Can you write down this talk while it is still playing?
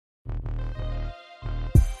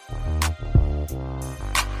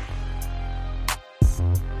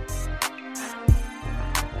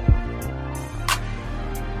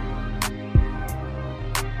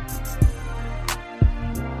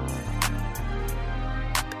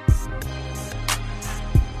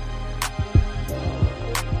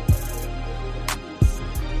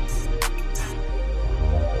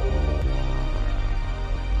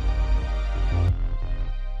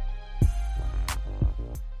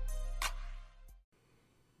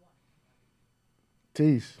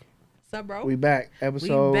Tease. What's up, bro? We back.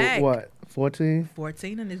 Episode back. what? 14?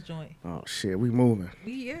 14 in this joint. Oh shit, we moving.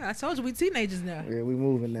 I told you we teenagers now. Yeah, we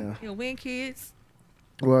moving now. Yeah, we ain't kids.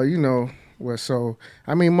 Well, you know, well, so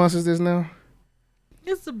how many months is this now?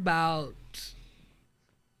 It's about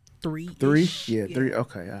 3. 3? Yeah, 3.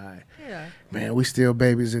 Okay, all right. Yeah. Man, we still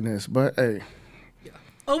babies in this, but hey.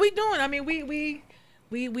 Oh, we doing. I mean,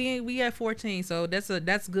 we at 14, so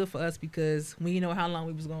that's good for us because we know how long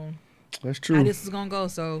we was going. That's How true. this is gonna go.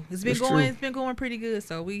 So it's been That's going. true. It's been going pretty good.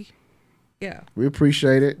 So we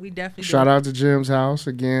appreciate it. we definitely Shout do. out to Jim's house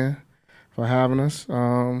again for having us.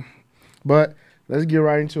 But let's get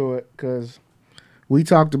right into it because we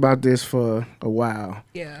talked about this for a while.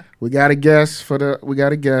 Yeah. We got a guest for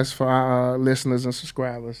our listeners and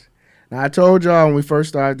subscribers. Now I told y'all when we first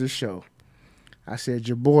started this show, I said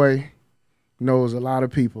your boy knows a lot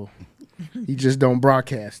of people. He just don't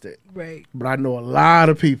broadcast it. Right. But I know a lot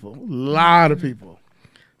of people.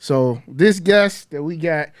 So this guest that we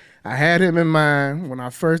got, I had him in mind when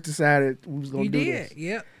I first decided we was gonna You do did. this.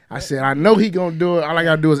 Yep. I said I know he gonna do it. All I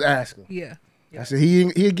gotta do is ask him. Yeah. I said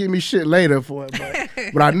he'll give me shit later for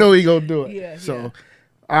it, but I know he gonna do it. Yeah, So, yeah.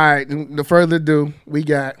 all right. No further ado, we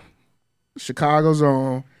got Chicago's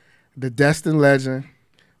own, the Destin legend,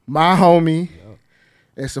 my homie.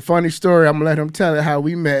 It's a funny story. I'm gonna let him tell it how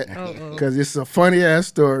we met because it's a funny ass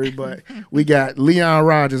story. But we got Leon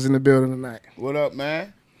Rogers in the building tonight. What up,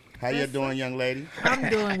 man? How you doing, young lady? I'm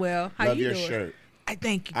doing well. How Love you your doing? shirt. I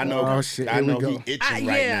thank you. I know. Oh, shit. I Here we know go. he itching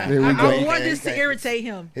right Yeah. now. Here we I go. want this to irritate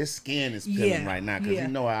him. His skin is peeling Yeah, right now because yeah. you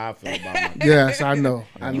know how I feel about my. Yes, I know.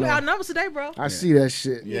 I You know. outnumbered today, bro. I see that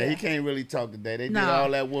shit. Yeah, he can't really talk today. They did Nah.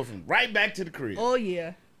 all that woofing right back to the crib. Oh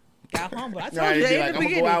yeah. Got humble. I No, told you they be that like, in the I'm gonna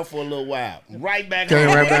beginning. go out for a little while. Right back Okay,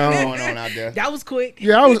 home. right back What's home. going on out there? That was quick.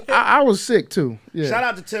 Yeah, I was sick too. Yeah. Shout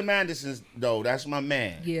out to Tim Anderson though. That's my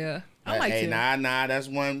man. Yeah. I like Hey, to. nah, that's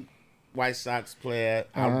one White Sox player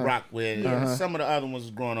I rock with. Some of the other ones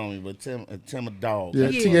was growing on me, but Tim a dog. Yeah,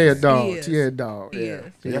 He TA a is. dog. He is. TA a dog. He Yeah.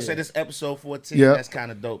 is. Yeah. Y'all say this episode 14. Yep. That's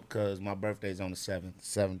kind of dope because my birthday's on the 7th.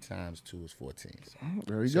 7 times 2 is 14. So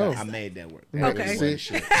There you go. I made that work. Yeah, Okay. Really wasn't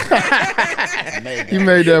shit. I made that You work.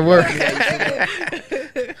 made that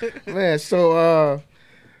work. Man, so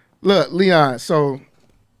look, Leon, so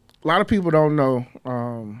a lot of people don't know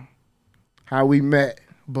how we met,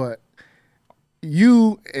 but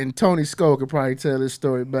you and Tony Sko could probably tell this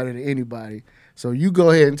story better than anybody. So you go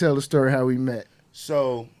ahead and tell the story how we met.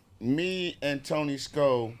 So me and Tony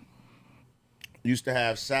Sko used to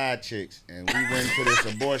have side chicks, and we went to this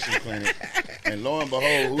abortion clinic, and lo and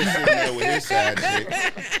behold, who's sitting there with his side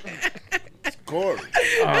chick? It's Corey.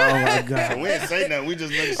 Oh my God. So we didn't say nothing. We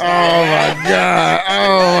just looked. Oh my God.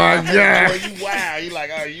 Oh my God. Boy, you wow. You like,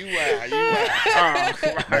 oh, you wow. You wow.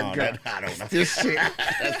 Oh my No, God. I don't know. This shit.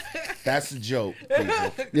 That's a joke, people.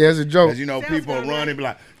 Yeah, it's a joke. Because, you know, Sounds people about run right. and be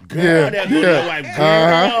like, girl, Yeah, that girl. yeah. Like,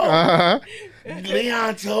 girl. Uh-huh.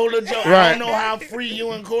 Leon told a joke. I Right. don't know how free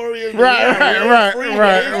you and Corey is. but Right, Leon right, real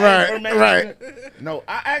right, free, right, man. right, Information. right. No,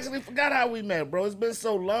 I actually forgot how we met, bro. It's been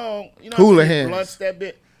so long. You know, Hula how many hands. blunts that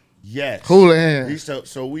bit. Yes. Hula hands. We used to,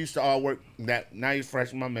 so we used to all work that. Now you're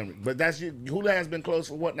fresh in my memory. But that's Hula Hands been closed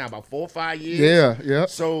for what now? About 4 or 5 years. Yeah, yeah.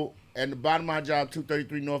 So at the bottom of my job,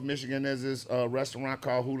 233 North Michigan, there's this restaurant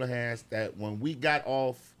called Hula Hands that when we got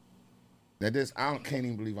off, can't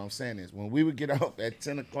even believe I'm saying this. When we would get off at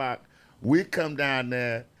 10 o'clock, we'd come down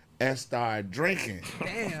there and start drinking.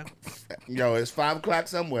 Damn. Yo, it's 5 o'clock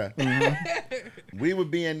somewhere. We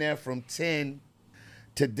would be in there from 10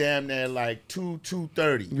 to damn near like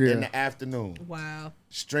 2:30 Yeah. in the afternoon. Wow.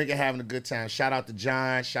 Just drinking, having a good time. Shout out to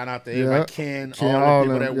John. Shout out to Yeah. everybody, Ken, Ken, all all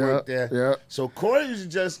the people them. that work Yeah, there. yeah. So Corey used to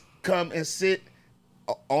just come and sit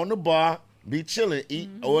on the bar, be chilling, eat,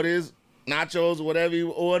 order his nachos or whatever he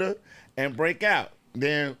would order, and break out.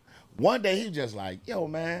 Then one day he was just like, yo,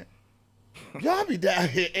 man, y'all be down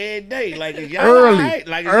here every day. Like, is y'all Early. all right?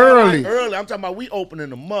 Like, is y'all Early. like early. I'm talking about we opening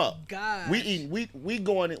them up. Gosh. We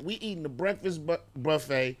eating the breakfast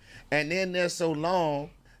buffet, and then they're so long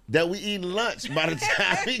that we eating lunch by the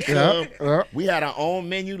time we come. yeah. We had our own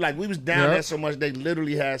menu. Like, we was down Yeah. there so much they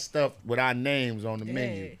literally had stuff with our names on the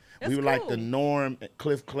menu. that's We were like the cool. Norm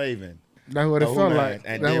Cliff Clavin. That's what it the felt Hula like. Hands.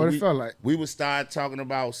 And That's then what it felt like. We would start talking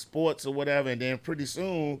about sports or whatever, and then pretty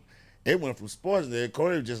soon it went from sports. And then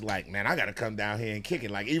Corey was just like, man, I got to come down here and kick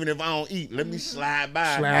it. Like, even if I don't eat, let me slide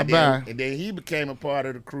by. Slide and then, by. And then he became a part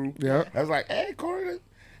of the crew. Yeah. I was like, hey, Corey,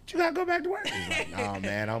 you got to go back to work. He's like, no,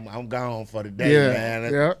 man, I'm gone for the day, Yeah, man.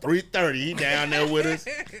 At yeah. 3:30, he down there with us,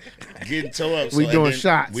 getting tore up. We and doing then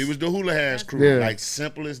shots. We was the Hula Hands crew. Yeah. Like,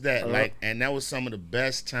 simple as that. Like, and that was some of the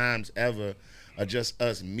best times ever of just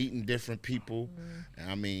us meeting different people.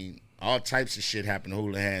 I mean, all types of shit happened to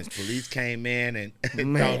Hula Hands. Police came in and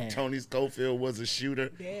Man. thought Tony Schofield was a shooter.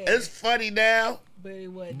 Yeah. It's funny now, But it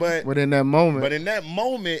wasn't. But in that moment, but in that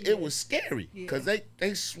moment, it was scary because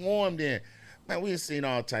they swarmed in. Man, we had seen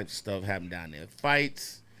all types of stuff happen down there.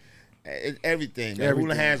 Fights, everything. Man.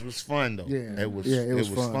 Hula Hands was fun though. Yeah. It was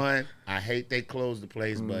fun. I hate they closed the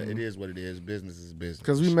place, but it is what it is. Business is business.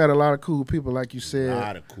 because we met a lot of cool people, like you said. A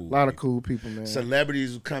lot of cool people, man.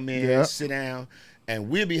 Celebrities would come in, sit down, and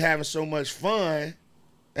we'd be having so much fun.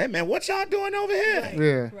 Hey man, what y'all doing over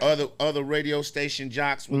here? Yeah. Other radio station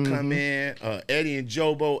jocks would come in. Eddie and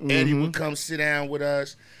Jobo. Eddie would come sit down with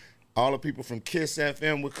us. All the people from Kiss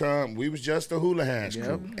FM would come. We was just a Hula Hands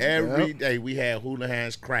crew. Every day we had Hula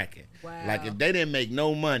Hands cracking. Wow. Like if they didn't make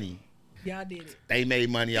no money, Y'all did it. they made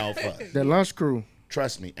money off us. The lunch crew.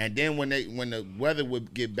 Trust me. And then when the weather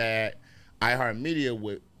would get bad, iHeartMedia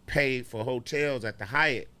would pay for hotels at the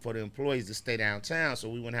Hyatt for the employees to stay downtown so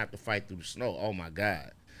we wouldn't have to fight through the snow. Oh my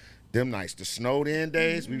God. Them nights, the snowed in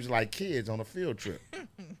days, we was like kids on a field trip.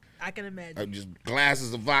 I can imagine. Just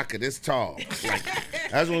glasses of vodka this tall. Like,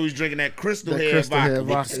 that's when we was drinking that Crystal Head Crystal vodka Head with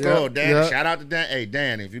vodka. the skull. Yep. Dan, Yep. shout out to Dan. Hey,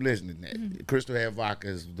 Dan, if you listening, Crystal Head vodka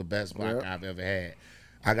is the best vodka I've ever had.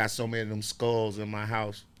 I got so many of them skulls in my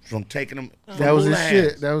house from taking them. That was his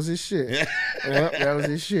shit. That was his shit. Yep, that was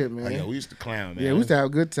his shit, man. Yeah, we used to clown, man. Yeah, we used to have a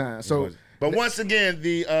good time. So, but once again,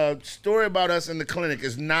 the story about us in the clinic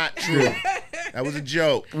is not true. That was a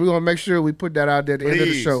joke. we're going to make sure we put that out there at the end of the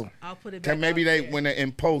Please. show. I'll put it back. Maybe out they, there. when they're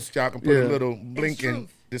in post, y'all can put Yeah. a little blinking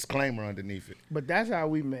truth. disclaimer underneath it. But that's how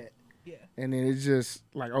we met. Yeah. And then it's just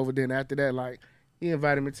like over then after that, like he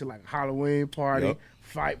invited me to like Halloween party, Yep.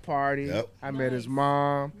 fight party. Yep. I met his Nice.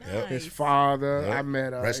 mom, Nice. his father. Yep. I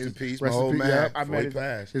met Rest in his, peace, rest my in old peace, man, yep. I before met he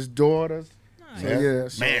passed. his daughters. Nice. So, yeah,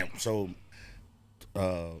 so Man, so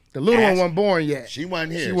the little one Ash- wasn't born yet. she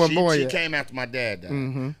wasn't here. She wasn't born She yet. came after my dad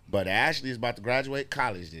died. But Ashley is about to graduate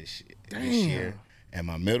college this year. And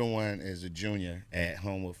my middle one is a junior at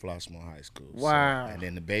Homewood Flossmoor High School. So- Wow. and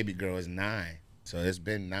then the baby girl is 9. So it's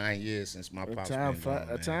been 9 years since my pops Time been fly, gone,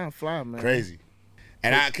 man. time fly, man. Crazy.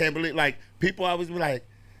 And I can't believe, like, people always be like,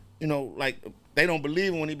 you know, like, they don't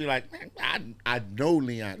believe when he be like, man, I know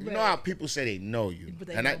Leon. You know how people say they know you. But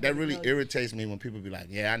they And don't that really really know you. irritates me when people be like,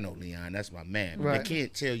 yeah, I know Leon. That's my man. But Right. they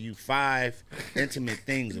can't tell you 5 intimate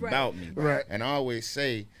things Right. about me. Right. And I always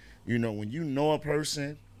say, you know, when you know a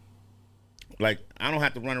person, like, I don't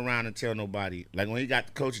have to run around and tell nobody. Like, when he got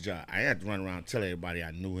the coach job, I had to run around and tell everybody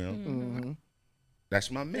I knew him. That's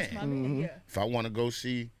my man. My man, yeah. If I want to go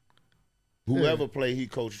see whoever play he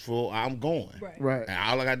coached for, I'm going. Right. Right, And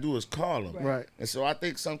all I gotta do is call him. right. And so I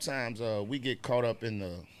think sometimes we get caught up in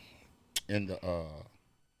the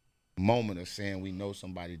moment of saying we know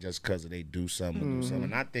somebody just because they do something or do something.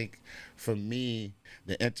 And I think for me,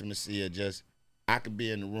 the intimacy of just I could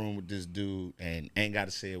be in the room with this dude and ain't got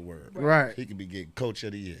to say a word. Right. He could be getting coach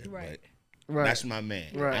of the year. Right. Right. That's my man.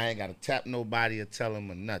 Right. I ain't got to tap nobody or tell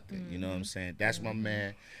him or nothing. You know what I'm saying? That's my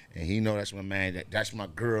man. And he know that's my man. That's my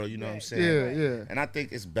girl. You know what I'm saying? Yeah, yeah. And I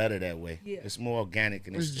think it's better that way. Yeah. It's more organic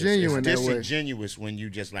and It's genuine it's that way. disingenuous when you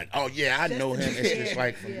just like, oh yeah, I know him. It's just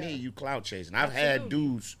like for me, you clout chasing. I've had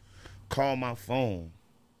dudes call my phone.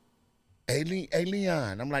 Hey,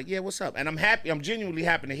 Leon. I'm like, yeah, what's up? And I'm happy. I'm genuinely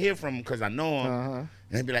happy to hear from him because I know him. And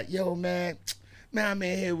they be like, yo, man, I'm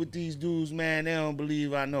in here with these dudes, man. They don't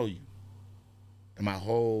believe I know you. And my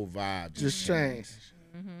whole vibe Just changed.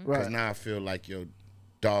 Because Right. now I feel like your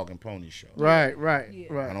dog and pony show. Right, right, Yeah.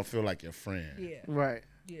 I right, don't feel like your friend. Yeah. right.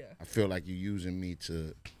 Yeah. I feel like you're using me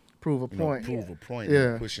to Prove a you know, point. prove a point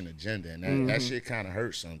Yeah. and push an agenda. And that shit kind of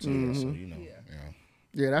hurts sometimes. So, you know.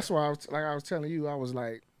 Yeah, that's why I was telling you. I was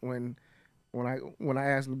like, when I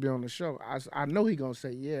asked him to be on the show, I know he gonna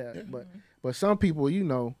say yeah, but some people, you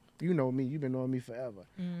know me, you've been knowing me forever.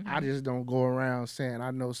 I just don't go around saying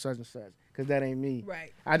I know such and such because that ain't me.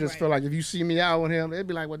 Right. I just right. feel like if you see me out with him, they'd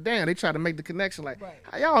be like, well, damn, they try to make the connection. Like, Right.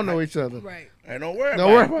 how y'all know each other? Right. Hey, don't worry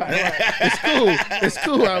Don't worry about about it. it. It's cool. It's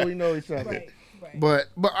cool how we know each other. Right. Right. But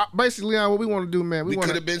basically, Leon, what we want to do, man, We want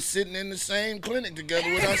could to have been sitting in the same clinic together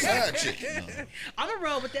with our side chick. No. I'm gonna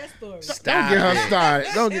roll with that story. don't Stop get her it. started.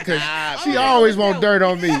 Don't get because Stop she it. always want dirt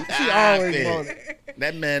on me. She Stop always it. want it.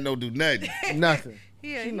 That man don't do nothing. Nothing.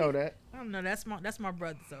 Yeah. She know that. I don't know. That's my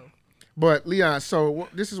brother. So. But Leon, so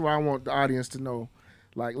this is what I want the audience to know.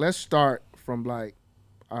 Like, let's start from like,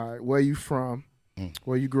 where you from,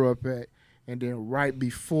 where you grew up at, and then right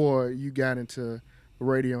before you got into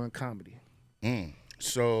radio and comedy.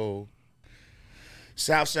 So,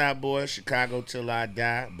 Southside boy, Chicago till I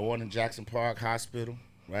die. Born in Jackson Park Hospital.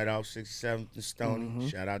 right off 67th and Stony.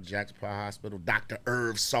 Shout out Jackson Park Hospital. Dr.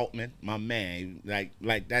 Irv Saltman, my man.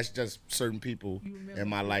 Like that's just certain people in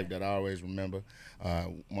my life that I always remember.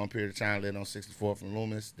 One period of time, lived on 64th and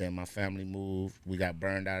Loomis. Then my family moved. We got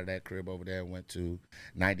burned out of that crib over there. Went to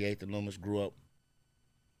 98th and Loomis. Grew up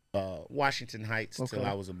Washington Heights till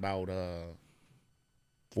I was about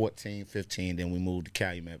 14, 15. Then we moved to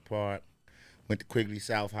Calumet Park. Went to Quigley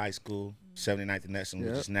South High School, 79th and Nelson,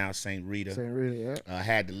 which is now St. Rita. St. Rita, yeah.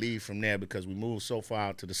 Had to leave from there because we moved so far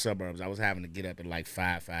out to the suburbs. I was having to get up at like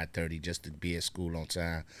 5:30 just to be at school on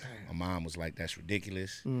time. My mom was like, that's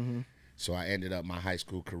ridiculous. So I ended up my high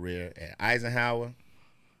school career at Eisenhower.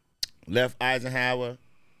 Left Eisenhower,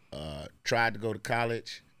 tried to go to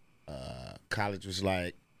college. College was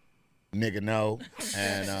like, nigga, no.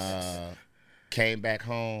 And came back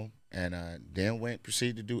home. And then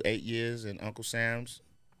proceeded to do 8 years in Uncle Sam's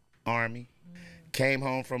Army. Came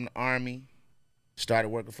home from the Army, started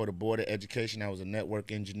working for the Board of Education. I was a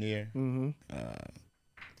network engineer.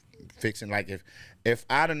 Fixing, like, if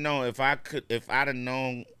I'd have known, if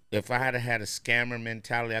I had had a scammer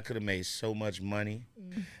mentality, I could have made so much money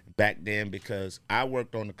back then because I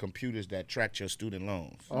worked on the computers that tracked your student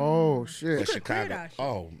loans. Oh shit! For Chicago.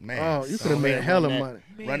 Oh man. Oh, you could have made hella money.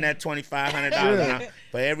 Run that $2,500.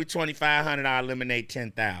 For every $2,500, I eliminate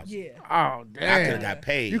 10,000. Yeah. Oh damn! I could have got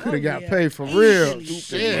paid. You could have got yeah. paid for real.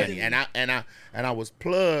 Stupid money. And I was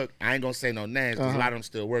plugged. I ain't gonna say no names because a lot of them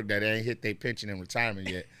still work there. They ain't hit their pension and retirement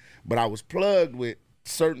yet. But I was plugged with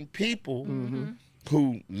certain people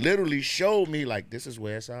who literally showed me like this is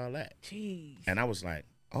where it's all at. Jeez. And I was like,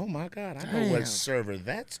 oh my God, I know what server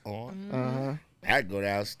that's on. I go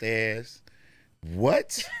downstairs.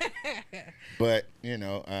 What? But, you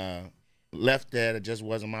know, left there. It just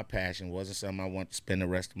wasn't my passion. Wasn't something I wanted to spend the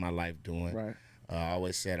rest of my life doing. Right. I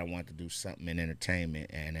always said I wanted to do something in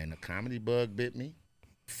entertainment. And then the comedy bug bit me.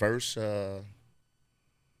 First 3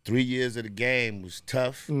 years of the game was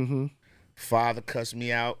tough. Father cussed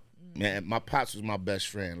me out. Man, my pops was my best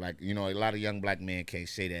friend. Like, you know, a lot of young black men can't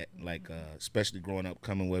say that. Like, especially growing up,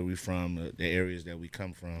 coming where we from, the areas that we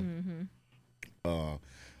come from.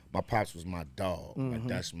 My pops was my dog. Like,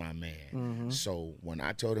 that's my man. So when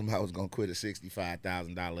I told him I was gonna quit a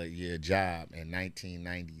 $65,000 a year job in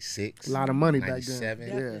 1996, A lot of money back 97,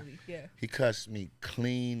 then. Definitely. Yeah. he cussed me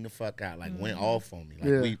clean the fuck out. Like, went off on me.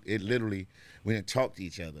 Like, we didn't talk to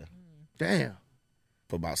each other Damn.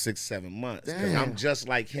 for about 6-7 months. 'Cause Damn. I'm just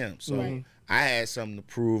like him. So I had something to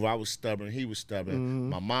prove. I was stubborn. He was stubborn.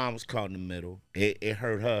 My mom was caught in the middle. It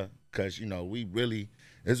hurt her because, you know,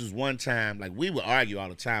 this was one time, like, we would argue all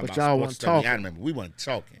the time But about y'all sports wasn't stuff. I talking. remember we wasn't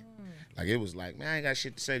talking. Like, it was like, man, I ain't got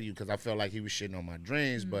shit to say to you because I felt like he was shitting on my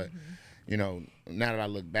dreams. But, you know, now that I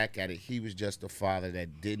look back at it, he was just a father that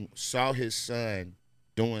saw his son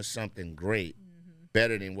doing something great.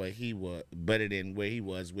 Better than where he was,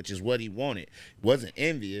 which is what he wanted. Wasn't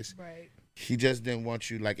envious. Right. He just didn't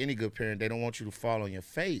want you, like any good parent, they don't want you to fall on your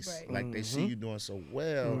face. Right. Like they see you doing so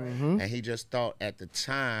well. And he just thought at the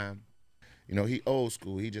time, you know, he old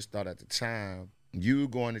school. He just thought at the time, you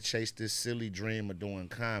going to chase this silly dream of doing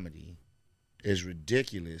comedy is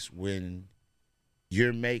ridiculous when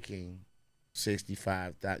you're making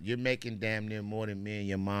 65,000. You're making damn near more than me and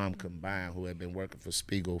your mom combined, who had been working for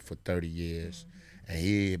Spiegel for 30 years. And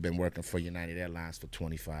he had been working for United Airlines for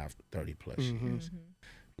 25, 30 plus years.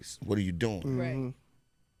 What are you doing? Right.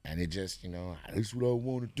 And it just, you know, that's what I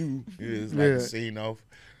want to do. It's like a scene off.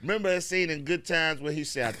 Remember that scene in Good Times where he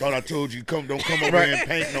said, I thought I told you, don't come over here and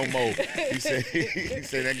paint no more. He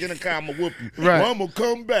said, now get in the car, I'm going to whoop you. Right. Well, I'm going to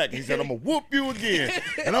come back. He said, I'm going to whoop you again.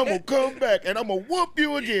 And I'm going to come back and I'm going to whoop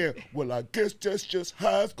you again. Well, I guess that's just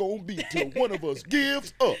how it's going to be till one of us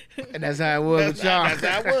gives up. And that's how it was with y'all. That's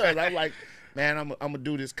how it was. I'm like, man, I'm going to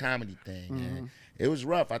do this comedy thing. And it was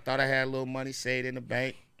rough. I thought I had a little money saved in the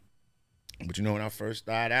bank. But, you know, when I first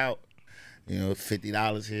started out, you know,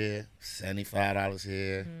 $50 here, $75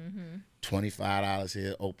 here, $25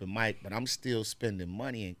 here, open mic. But I'm still spending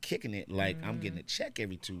money and kicking it like I'm getting a check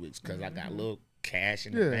every 2 weeks because I got a little cash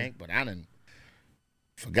in the bank. But I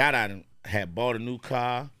had bought a new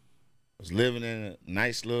car. Was living in a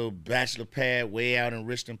nice little bachelor pad way out in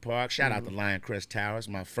Richton Park. Shout out to Lioncrest Towers,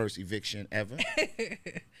 my first eviction ever.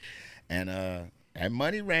 And that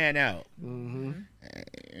money ran out. And,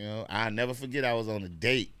 you know, I'll never forget I was on a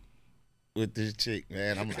date with this chick,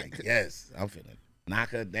 man. I'm like, yes, I'm finna knock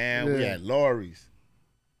her down. We had Lori's.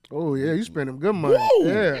 Oh yeah, you spend them good money. Woo!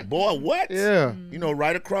 Yeah. Boy, what? Yeah. You know,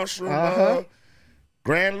 right across from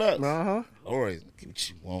Grand Lux. Uh-huh. Lord, get what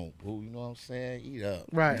you want, boo. You know what I'm saying? Eat up.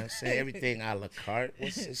 Right. You know what I'm saying? Everything a la carte.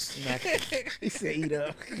 What's this snack? He said eat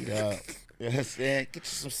up. Eat up. You know what I'm saying? Get you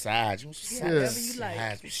some sides. You want some Yeah. sides? Whatever you like.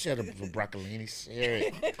 Sides. Shut up for broccolini. Share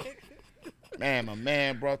it. Man, my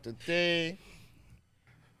man brought the thing.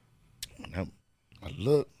 And I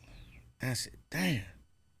looked. I said, damn.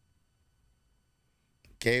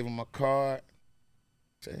 Gave him my card.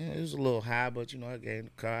 Said, yeah, it was a little high, but, you know, I gave him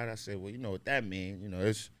the card. I said, well, you know what that means. You know,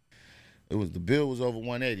 the bill was over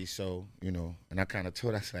 180, so, you know. And I kind of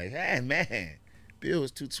told her, I said, hey, man, bill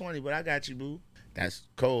was 220, but I got you, boo. That's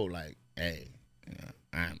cold. Like, hey, you know,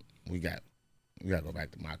 we got to go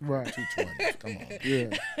back to my Right. 220. Come on.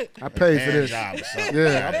 Yeah. I paid for Man this. job or something.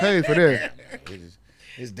 Yeah, I paid for this.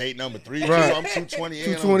 It's date number 3. Right. I'm 220 in.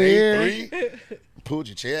 220 on day in. 3. Pulled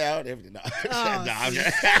your chair out, everything. No, Oh, no, I'm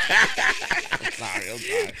sorry.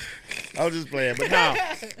 I was just playing, but no.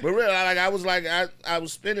 But really, I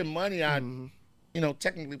was spending money I, you know,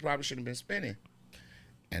 technically probably shouldn't have been spending.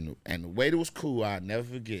 And the waiter was cool. I'll never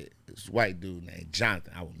forget. This white dude named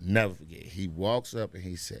Jonathan. I will never forget. He walks up and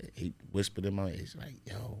he whispered in my ear. He's like,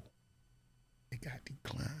 "Yo, it got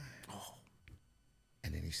declined." Oh.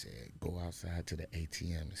 And then he said, "Go outside to the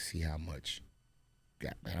ATM and see how much."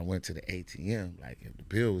 And I went to the ATM. Like, if the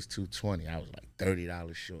bill was $220, I was like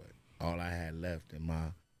 $30 short. All I had left in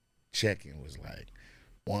my checking was like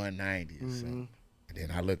 $190 or something. And then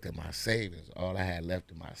I looked at my savings. All I had left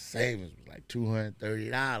in my savings was like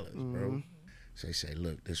 $230, bro. So he said,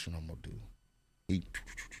 look, this is what I'm going to do. He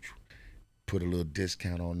put a little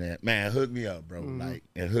discount on that. Man, it hooked me up, bro. Like,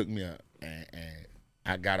 it hooked me up. And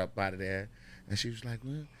I got up out of there. And she was like,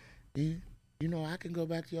 well, you know, I can go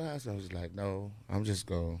back to your house. I was like, no, I'm just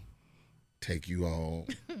going to take you home.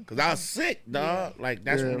 Because I was sick, dog. Like,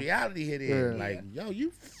 that's when reality hit in. Like, yo,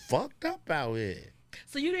 you fucked up out here.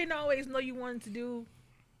 So you didn't always know you wanted to do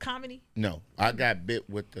comedy? No, I got bit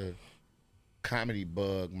with the comedy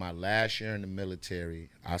bug my last year in the military.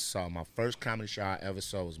 I saw my first comedy show I ever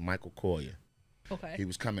saw was Michael Coyer. Okay. He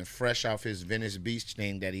was coming fresh off his Venice Beach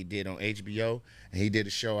thing that he did on HBO, and he did a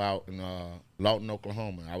show out in Lawton,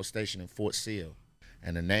 Oklahoma. I was stationed in Fort Sill,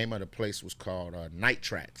 and the name of the place was called Night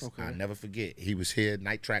Tracks. Okay. I'll never forget. He was here.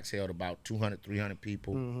 Night Tracks held about 200, 300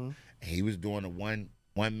 people, and he was doing a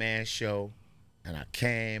one-man show. And I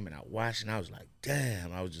came and I watched and I was like,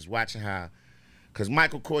 damn. I was just watching how, because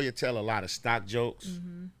Michael Coyer tell a lot of stock jokes.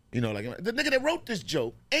 You know, like the nigga that wrote this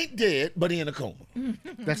joke ain't dead, but he in a coma.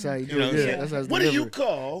 That's how you do You know it. what I'm Yeah, saying? that's how it's What do you delivered.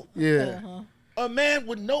 call Yeah. a man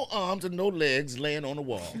with no arms and no legs laying on the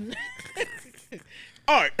wall?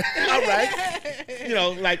 Art. All right. You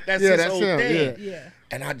know, like that's his that's whole him, thing. Yeah.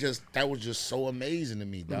 And that was just so amazing to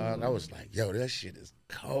me, dog. I was like, yo, that shit is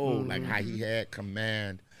cold. Like how he had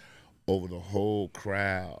command over the whole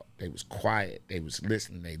crowd. They was quiet. They was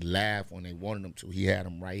listening. They laughed when they wanted them to. He had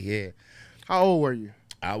them right here. How old were you?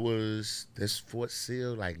 I was, this Fort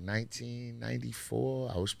Sill, like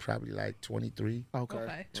 1994. I was probably like 23,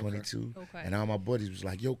 Okay. 22. Okay. And all my buddies was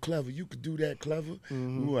like, yo, Clever, you could do that, Clever.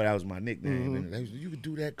 Ooh, that was my nickname. And they was, you could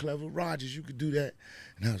do that, Clever. Rogers, you could do that.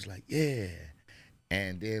 And I was like, yeah.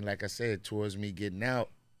 And then, like I said, towards me getting out,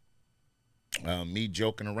 me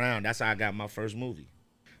joking around, that's how I got my first movie.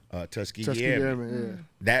 Tuskegee Airmen. Airmen,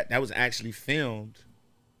 yeah. That was actually filmed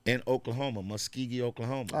in Oklahoma, Muskogee,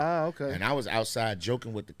 Oklahoma. Ah, okay. And I was outside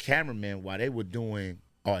joking with the cameraman while they were doing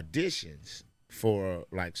auditions for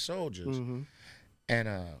like soldiers. And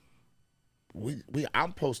I'm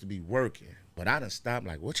supposed to be working, but I done stopped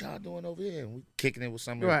like, what y'all doing over here? And we kicking it with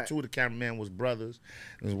some Right. two of the cameramen was brothers,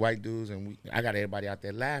 it was white dudes, and I got everybody out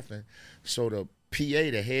there laughing. So the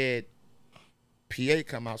PA, the head PA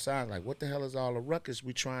come outside like, what the hell is all the ruckus?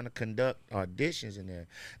 We trying to conduct auditions in there.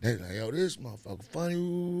 They was like, yo, this motherfucker funny.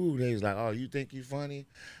 Ooh. They was like, oh, you think you funny?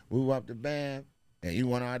 We up the band and you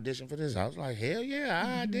want to audition for this? I was like, hell yeah,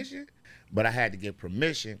 I audition. But I had to get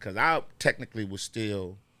permission because I technically was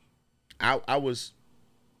still, I was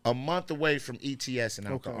a month away from ETS and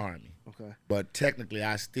out the Army. Okay. But technically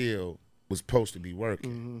I still was supposed to be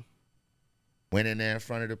working. Went in there in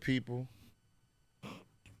front of the people,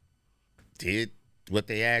 did what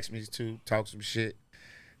they asked me to, talk some shit.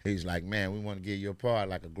 He's like, man, we want to give you a part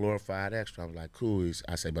like a glorified extra. I was like, cool.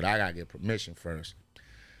 I said, but I got to get permission first.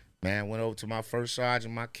 Man, went over to my first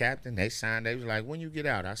sergeant, my captain. They signed. They was like, when you get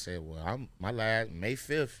out? I said, well, my last, May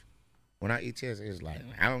 5th. When I ETS, it was like,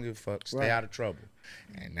 I don't give a fuck. Stay out of trouble.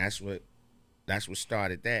 And that's what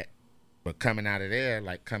started that. But coming out of there,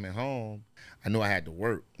 like coming home, I knew I had to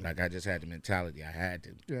work. Like I just had the mentality I had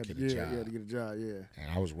to get a job. Yeah, to get a job, yeah.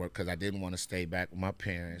 And I was work because I didn't want to stay back with my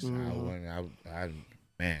parents.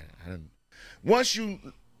 Once you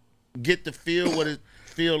get to feel what it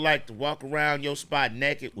feel like to walk around your spot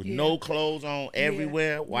naked with no clothes on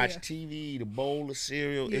everywhere, watch TV, eat a bowl of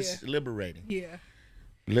cereal. It's liberating. Yeah.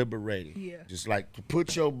 Liberating. Yeah. Just like to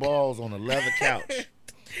put your balls on a leather couch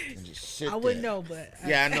and just sit I wouldn't know, but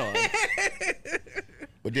Yeah, I know.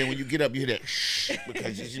 But then when you get up, you hear that shh,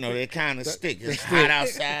 because, you know, they kind of stick. It's hot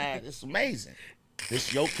outside. It's amazing.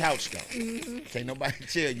 This your couch, though. Can't nobody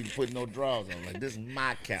tell you to put no drawers on. Like, this is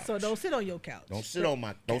my couch. So don't sit on your couch. Don't sit on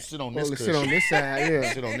this cushion. Sit on this side,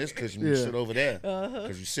 yeah. Sit on this cushion. You sit over there.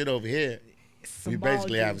 Because you sit over here, we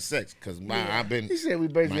basically having sex. Because I've been. He said we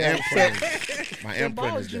basically having sex. My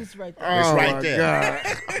imprint is juice right there. It's right there.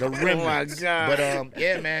 God. The remnants. Oh, my God. But,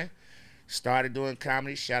 yeah, man. Started doing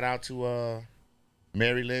comedy. Shout out to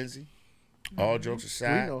Mary Lindsay. All jokes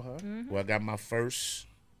aside. We know her. Well, I got my first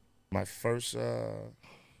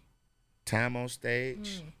time on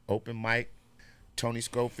stage, open mic. Tony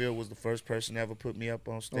Schofield was the first person to ever put me up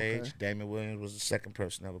on stage. Okay. Damon Williams was the second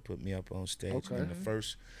person to ever put me up on stage. Okay. And the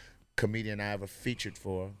first comedian I ever featured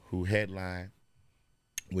for who headlined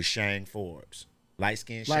was Shane Forbes.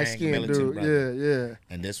 Light-skinned Shane, Militant dude. brother. Yeah.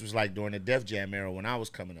 And this was like during the Def Jam era when I was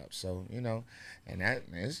coming up. So, you know, and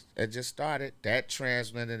it just started. That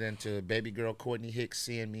translated into baby girl Courtney Hicks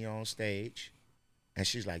seeing me on stage. And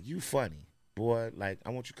she's like, you funny. Boy, like,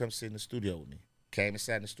 I want you to come sit in the studio with me. Came and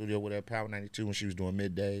sat in the studio with her at Power 92 when she was doing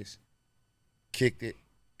middays. Kicked it.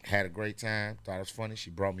 Had a great time. Thought it was funny. She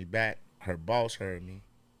brought me back. Her boss heard me.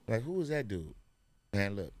 Like, who was that dude?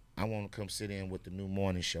 Man, look, I want to come sit in with the new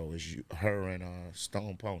morning show. It's her and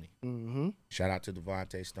Stone Pony. Mm-hmm. Shout out to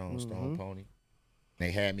Devontae Stone, Stone Pony.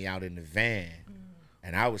 They had me out in the van.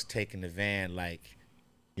 And I was taking the van like,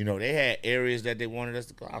 you know, they had areas that they wanted us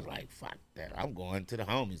to go. I was like, fuck that. I'm going to the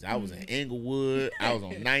homies. I was in Inglewood. I was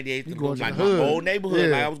on 98th. You going to like the my hood. old neighborhood.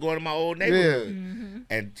 Yeah. Like I was going to my old neighborhood.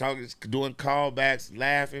 Yeah. And talking, doing callbacks,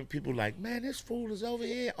 laughing. People like, man, this fool is over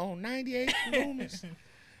here on 98th Loomis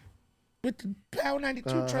with the Power 92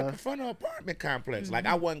 truck in front of an apartment complex. Like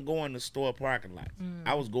I wasn't going to store parking lots.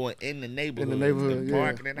 I was going in the neighborhood. neighborhood,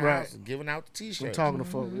 parking yeah. in the Right. house and giving out the T-shirts. I'm talking to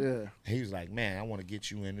folks, yeah. He was like, man, I want to get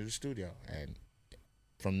you into the studio. And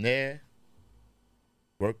from there,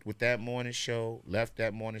 worked with that morning show, left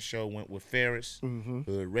that morning show, went with Ferris,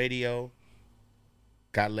 Hood Radio,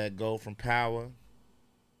 got let go from Power,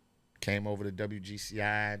 came over to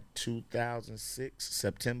WGCI in 2006,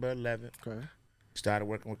 September 11th. Okay. Started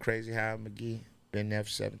working with Crazy Howard McGee. Been there for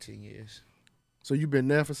 17 years. So you been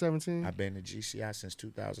there for 17? I've been to GCI since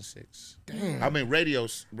 2006. Damn. I mean, radio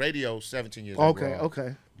 17 years. Okay, overall.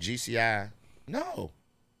 okay. GCI, no.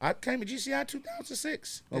 I came to GCI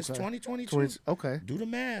 2006. It's Okay. 2022. Okay. Do the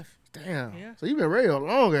math. Damn. Yeah. So you been radio a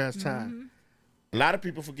long ass time. A lot of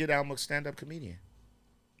people forget I'm a stand-up comedian.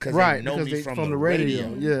 Because Right, they know because me they from the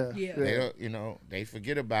radio. Yeah. Yeah. They don't, you know, they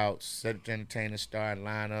forget about Cedric the Entertainer star and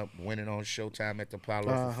lineup, winning on Showtime at the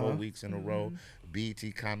Apollo for 4 weeks in a row, BET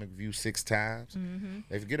Comic View 6 times.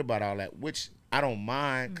 They forget about all that, which I don't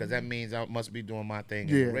mind because that means I must be doing my thing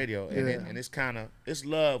in Yeah, the radio. And, yeah. and it's kind of, it's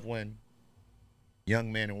love when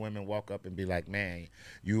young men and women walk up and be like, man,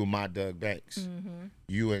 you were my Doug Banks.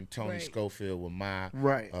 You and Tony Right. Schofield were my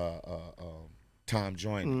Right. Tom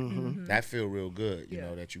Joyner. That feel real good, you Yeah.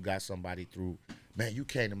 know, that you got somebody through. Man, you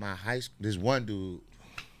came to my high school. This one dude,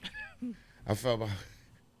 I felt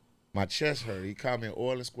my chest hurt. He called me in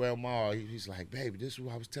Orland Square Mall. He's like, baby, this is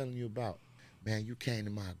what I was telling you about. Man, you came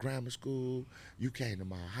to my grammar school. You came to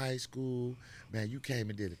my high school. Man, you came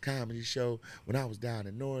and did a comedy show when I was down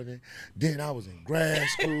in Northern. Then I was in grad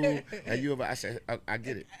school. And I said, I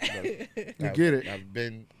get it. You get it. I've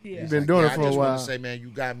been, Yeah. he's Been doing it I for a just while. want to say, man, you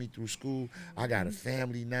got me through school. I got a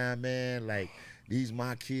family now, man. Like, these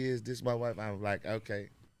my kids, this my wife. I was like, okay,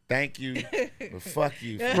 thank you, but fuck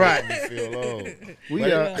you for Right. making me feel old. We,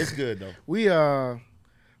 But uh, it's good though. We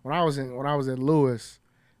when I was in Lewis,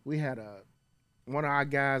 we had one of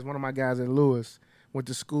my guys in Lewis went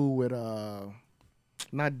to school with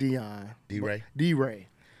not Dion, D-Ray. D-Ray.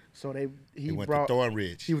 So He he went brought to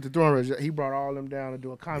Thornridge. he was the Thornridge. He brought all them down to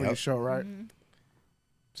do a comedy Yep. show, right?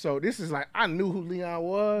 So this is like I knew who Leon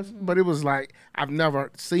was, but it was like I've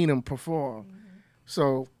never seen him perform.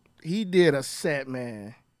 So he did a set,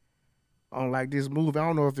 man, on like this movie. I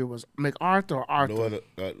don't know if it was MacArthur or Arthur.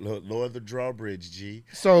 Lower the drawbridge, G.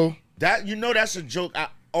 So That that's a joke. I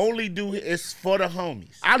only do it's for the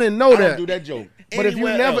homies. I didn't know I that. don't do that joke. But if you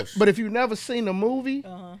anywhere never, else. but if you never seen the movie,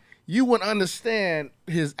 you wouldn't understand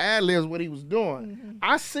his ad libs, what he was doing.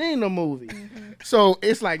 I seen the movie, so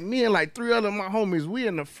it's like me and like 3 other of my homies. We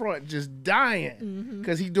in the front just dying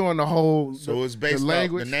because he doing the whole. So it's based the off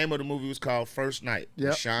language. the name of the movie was called First Night. Yep,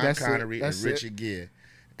 With Sean that's it, Connery and that's it. Richard Gere.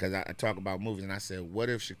 because I talk about movies, and I said, what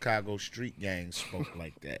if Chicago street gangs spoke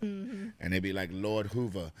like that? And they'd be like, Lord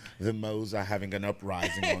Hoover, the Moes are having an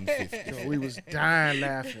uprising on 50. So we was dying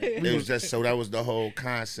laughing. It was just so that was the whole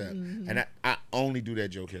concept, and I only do that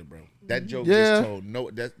joke here, bro. That joke Yeah. just told no.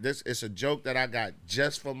 This it's a joke that I got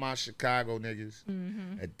just for my Chicago niggas,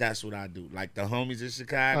 and that's what I do. Like the homies in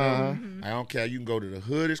Chicago, I don't care. You can go to the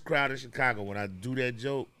hoodest crowd in Chicago. When I do that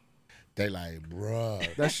joke, they like,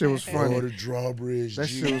 bruh, That shit was funny. the drawbridge. That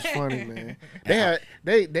G." shit was funny, man.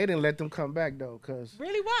 They didn't let them come back though, cause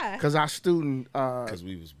Really? Why? our student Because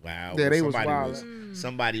we was wild. Yeah, they was somebody wild.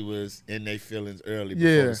 Somebody was in their feelings early before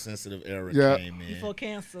Yeah. the sensitive era Yeah. came in. Before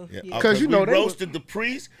cancel. Yeah. Yeah. 'Cause you know we they roasted the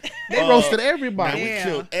priest. they roasted everybody. Man, we Yeah.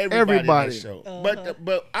 killed everybody. Everybody. In that show.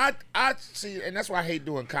 But I see, and that's why I hate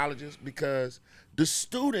doing colleges, because the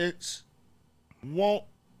students want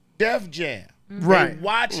Def Jam. Right, They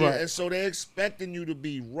watch right. it, and so they're expecting you to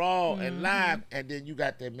be raw and live, and then you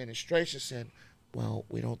got the administration saying, well,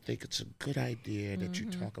 we don't think it's a good idea that you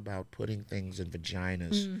talk about putting things in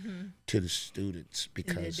vaginas to the students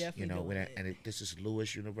because, definitely you know, doing it. this is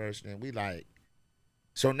Lewis University, and we like,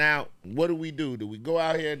 so now what do we do? Do we go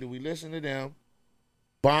out here? Do we listen to them?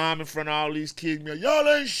 Bomb in front of all these kids, be like, y'all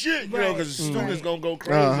ain't shit, you know, Right. because the students Right. gonna go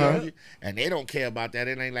crazy Uh-huh. on you, and they don't care about that.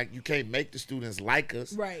 It ain't like you can't make the students like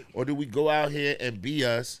us, Right. Or do we go out here and be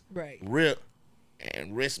us, Right. rip,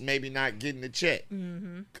 and risk maybe not getting the check?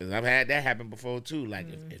 Because I've had that happen before too. Like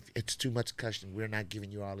if it's too much custom, we're not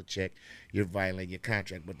giving you all a check. You're violating your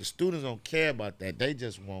contract. But the students don't care about that. They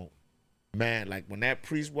just want. Man, like when that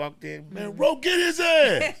priest walked in, man, Ro, get his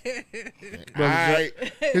ass. All right.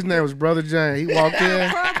 His name was Brother Jane. He walked in.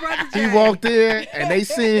 Brother He Jay. walked in, and they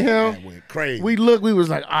seen That him. went crazy. We looked. We was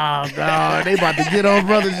like, oh god, they about to get on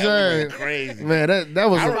Brother That went Jane. crazy. Man, that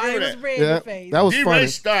was I a, remember Everybody was that. red in yeah, the face. that was D-Ray funny.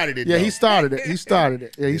 started it. Yeah, though. he started it. He started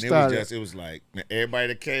it. Yeah, he And started it was like, man, everybody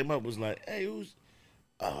that came up was like, hey, who's,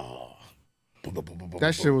 oh.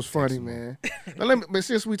 That shit was funny, man. Now, but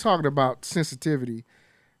since we talking about sensitivity,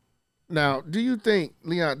 now, do you think,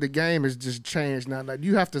 Leon, the game has just changed now? Like, do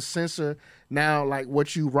you have to censor now, like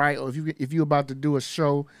what you write, or if you're about to do a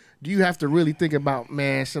show, do you have to really think about,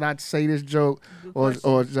 man, should I say this joke or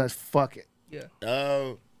just fuck it?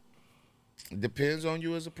 Yeah. Depends on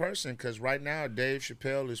you as a person, because right now Dave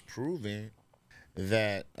Chappelle is proving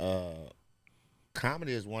that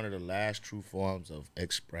comedy is one of the last true forms of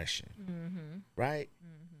expression, right?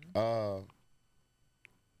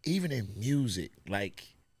 Even in music,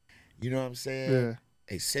 like, you know what I'm saying? Yeah.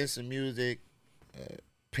 A sense of music,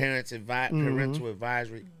 parental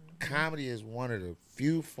advisory. Comedy is one of the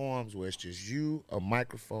few forms where it's just you, a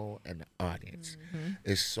microphone, and the audience.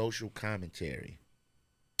 It's social commentary.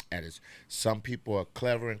 And it's, some people are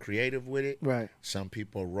clever and creative with it. Right. Some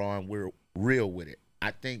people are raw and we're real with it. I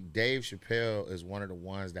think Dave Chappelle is one of the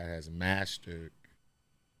ones that has mastered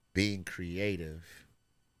being creative,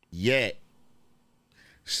 yet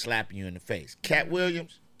slapping you in the face. Cat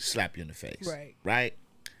Williams, slap you in the face. Right. Right?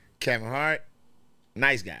 Kevin Hart,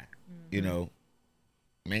 nice guy. You know,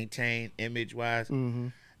 maintain image-wise.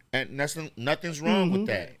 And nothing's wrong with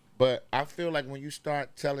that. But I feel like when you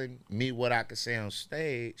start telling me what I can say on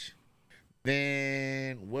stage,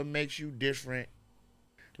 then what makes you different?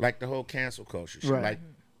 Like the whole cancel culture shit. Right. Like,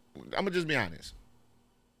 I'm gonna just be honest,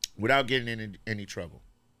 without getting in any trouble.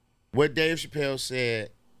 What Dave Chappelle said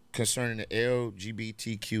concerning the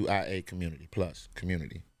LGBTQIA community,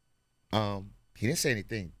 he didn't say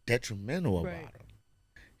anything detrimental about him.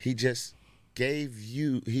 He just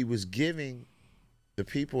he was giving the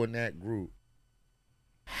people in that group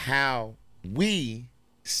how we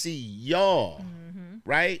see y'all,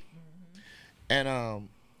 right? And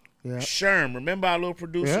Yeah. Sherm, remember our little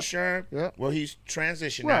producer Yep. Sherm? Yep. Well, he's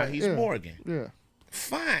transitioned now. Right, He's yeah. Morgan. Yeah.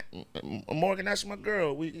 Fine, Morgan, that's my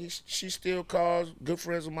girl. She still calls, good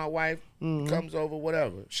friends with my wife, comes over,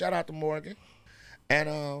 whatever. Shout out to Morgan. And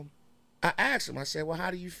I asked him, I said, well, how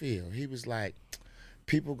do you feel? He was like,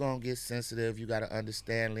 people gonna get sensitive. You gotta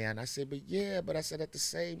understand, Leon. I said, but I said at the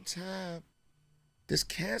same time, this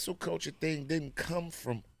cancel culture thing didn't come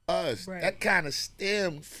from us. Right. That kind of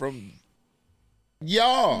stemmed from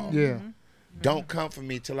y'all. Yeah. Don't come for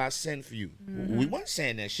me till I send for you. We weren't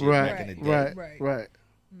saying that shit Right. back in the day. Right. Right. Right.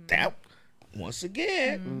 That, once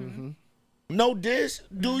again, no diss,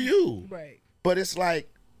 do you? Right. But it's like,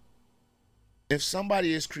 if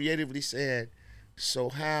somebody is creatively saying, so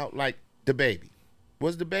how, like the baby.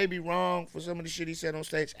 Was the baby wrong for some of the shit he said on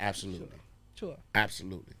stage? Absolutely. Sure.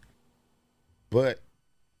 Absolutely. But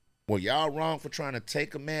were y'all wrong for trying to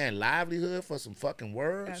take a man's livelihood for some fucking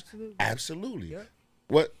words? Absolutely. Absolutely. Yep.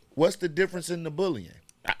 What's the difference in the bullying?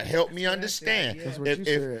 Help me understand. Yeah. That's what If you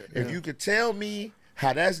said, if yeah. you could tell me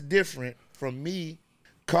how that's different from me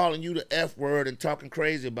calling you the F word and talking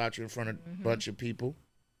crazy about you in front of a bunch of people.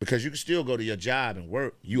 Because you can still go to your job and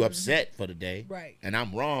work. You upset for the day. Right. And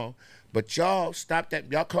I'm wrong. But y'all stopped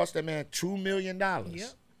that. Y'all cost that man $2 million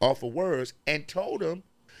off of words and told him.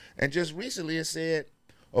 And just recently it said,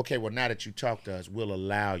 okay, well, now that you talk to us, we'll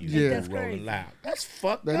allow you Yeah. to That's go rolling crazy. loud. That's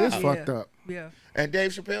fucked That up. is fucked up. Yeah. And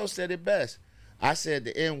Dave Chappelle said it best. I said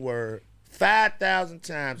the N word 5,000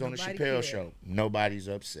 times on the Nobody Chappelle cared. show. Nobody's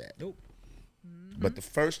upset. Nope. But the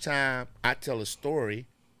first time I tell a story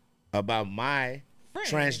about my Friend.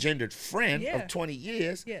 transgendered friend Yeah. of 20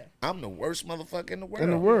 years, Yeah. I'm the worst motherfucker in the world. In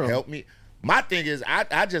the world. Help me. My thing is,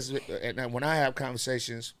 I just, and when I have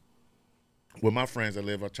conversations with my friends that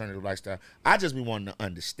live alternative lifestyle, I just be wanting to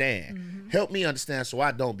understand. Help me understand so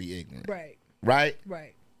I don't be ignorant. Right. Right?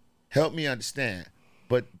 Right. Help me understand.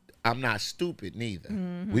 But I'm not stupid neither.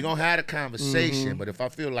 We're going to have a conversation, but if I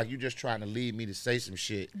feel like you're just trying to lead me to say some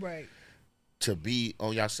shit Right. to be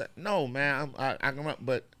on y'all side, no, man,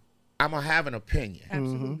 but I'm going to have an opinion.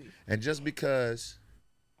 Absolutely. And just because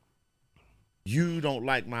you don't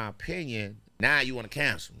like my opinion, now you want to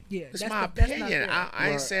cancel me. Yeah, It's that's my that's not opinion. fair. I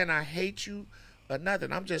ain't Right. saying I hate you or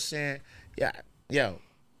nothing. I'm just saying, yeah, yo,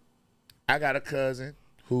 I got a cousin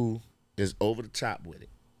who is over the top with it.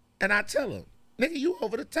 And I tell him, nigga, you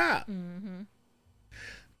over the top.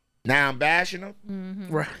 Now I'm bashing him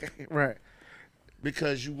Right, right.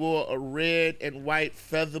 because you wore a red and white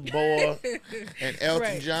feather boa and Elton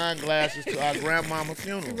Right. John glasses to our grandmama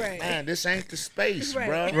funeral. Right. Man, this ain't the space,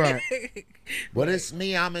 Right. bruh. Right. But it's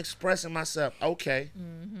me, I'm expressing myself. Okay.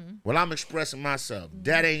 Well, I'm expressing myself.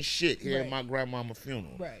 That ain't shit here at Right. my grandmama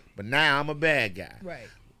funeral. Right. But now I'm a bad guy. Right.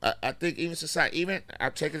 I think even society, even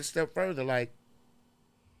I'll take it a step further, like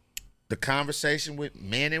the conversation with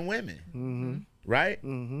men and women. Right?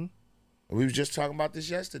 We was just talking about this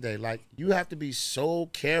yesterday. Like, you have to be so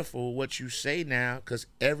careful what you say now because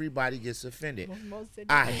everybody gets offended. Most said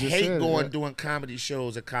I that. just hate said going that. doing comedy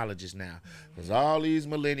shows at colleges now because all these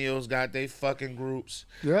millennials got their fucking groups.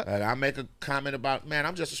 Yep. And I make a comment about, man,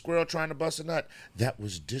 I'm just a squirrel trying to bust a nut. That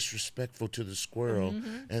was disrespectful to the squirrel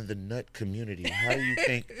and the nut community. How do you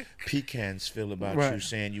think pecans feel about you Right.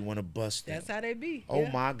 saying you want to bust them? That's how they be. Oh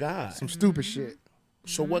Yeah. my God. Some stupid shit.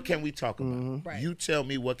 So what can we talk about? Right. You tell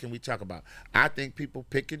me what can we talk about. I think people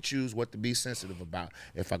pick and choose what to be sensitive about.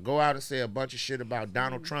 If I go out and say a bunch of shit about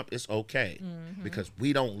Donald Trump, it's okay because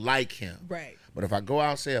we don't like him. Right. But if I go out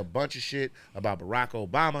and say a bunch of shit about Barack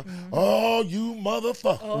Obama, oh, you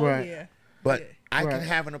motherfucker. Oh Right. yeah. But Yeah. I can Right.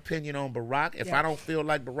 have an opinion on Barack. If Yeah. I don't feel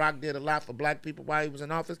like Barack did a lot for black people while he was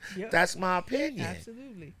in office, Yep. that's my opinion.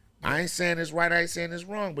 Absolutely. I ain't saying it's right, I ain't saying it's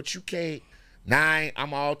wrong, but you can't. Now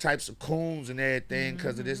I'm all types of coons and everything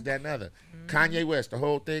because of this, that, and other. Kanye West, the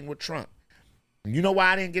whole thing with Trump. You know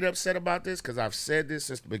why I didn't get upset about this? Because I've said this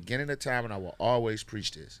since the beginning of time and I will always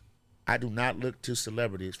preach this. I do not look to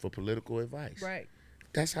celebrities for political advice. Right.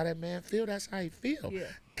 That's how that man feel. That's how he feel. Yeah.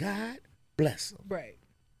 God bless him. Right.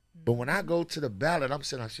 But when I go to the ballot, I'm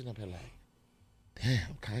sitting up here like,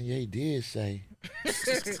 damn, Kanye did say.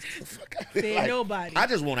 Said nobody. I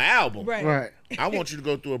just want an album. Right. Right. I want you to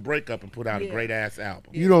go through a breakup and put out a Yeah. great ass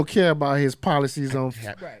album. You don't care about his policies on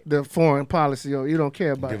Right. the foreign policy. Or you don't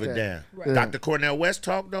care about Give that. it down. Right. Dr. Cornell West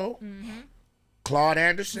talk though. Claude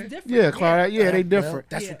Anderson. Different. Yeah, Clyde. Yeah, they Well, different.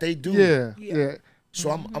 that's Yeah. what they do. Yeah, Yeah. yeah. So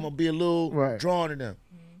I'm gonna be a little Right. drawn to them.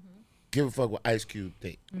 Give a fuck what Ice Cube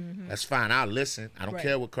think. That's fine. I'll listen. I don't Right.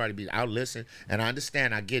 care what Cardi B. I'll listen, and I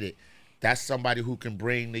understand. I get it. That's somebody who can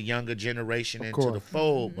bring the younger generation into the course.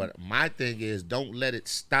 fold. But my thing is, don't let it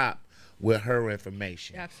stop with her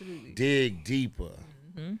information. Absolutely. Dig deeper.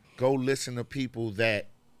 Go listen to people that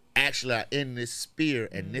actually are in this sphere,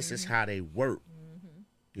 and this is how they work.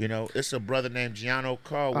 You know, it's a brother named Gianno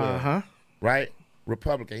Caldwell, right?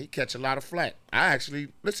 Republican. He catch a lot of flack. I actually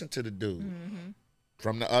listened to the dude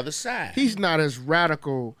from the other side. He's not as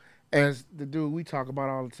radical as the dude we talk about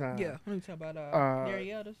all the time. Yeah. When we talk about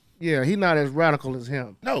Larry Elder. Yeah, he's not as radical as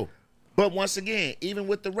him. No. But once again, even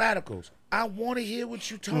with the radicals, I want to hear what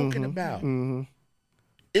you're talking about.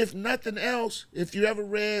 If nothing else, if you ever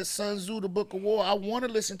read Sun Tzu, the Book of War, I want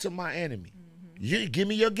to listen to my enemy. You give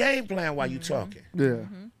me your game plan while you talking. Yeah.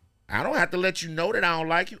 I don't have to let you know that I don't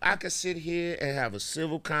like you. I can sit here and have a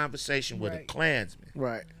civil conversation with a Right. Klansman.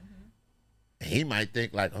 Right. And he might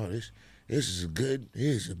think like, oh, this is a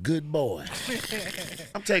good boy.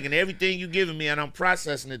 I'm taking everything you giving me and I'm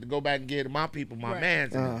processing it to go back and give to my people, my Right.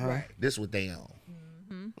 mans. Right. This what they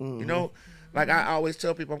own. You know, like I always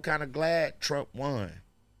tell people, I'm kind of glad Trump won.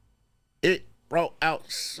 It brought out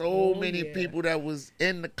so many yeah. people that was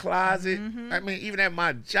in the closet. I mean, even at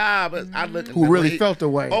my job, I look at Who the really way felt the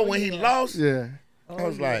way. Oh, when he lost, Yeah. I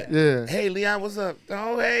was like, Yeah. hey, Leon, what's up?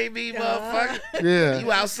 Oh, hey, me, motherfucker. Yeah.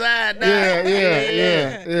 You outside now.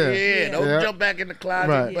 Yeah. Don't jump back in the closet.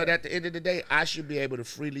 Right. But at the end of the day, I should be able to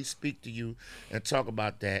freely speak to you and talk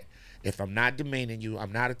about that. If I'm not demeaning you,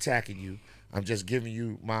 I'm not attacking you. I'm just giving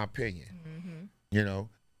you my opinion. You know,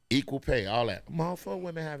 equal pay, all that. I'm all for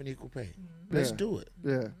women having equal pay. Let's do it.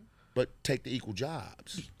 Yeah. But take the equal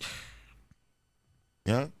jobs.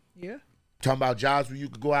 Yeah? Yeah. Talking about jobs where you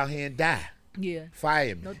could go out here and die. Yeah.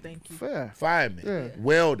 Fireman. No, thank you. Fair. Fireman, Yeah.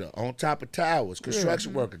 welder on top of towers,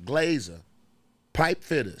 construction worker, glazer, pipe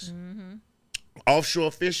fitters,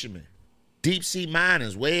 offshore fishermen, deep sea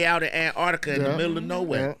miners way out in Antarctica in the middle of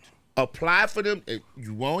nowhere. Apply for them. If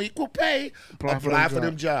you want equal pay, apply for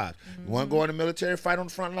them jobs. You want to go in the military, fight on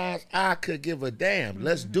the front lines? I could give a damn.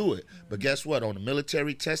 Let's do it. But guess what? On the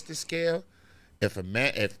military testing scale, if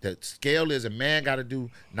the scale is a man got to do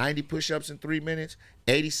 90 push-ups in 3 minutes,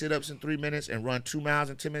 80 sit-ups in 3 minutes, and run 2 miles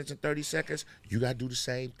in 10 minutes and 30 seconds, you got to do the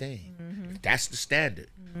same thing. That's the standard.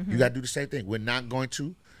 You got to do the same thing. We're not going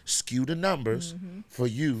to skew the numbers for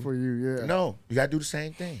you. For you, yeah. No, you got to do the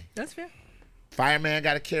same thing. That's fair. Fireman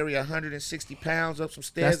got to carry 160 pounds up some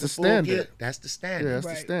stairs. That's the standard. That's the standard. Yeah, that's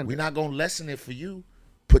the standard. We're not going to lessen it for you.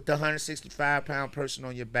 Put the 165-pound person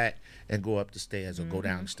on your back and go up the stairs or go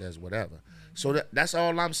down the stairs, whatever. So that's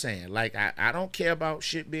all I'm saying. Like, I don't care about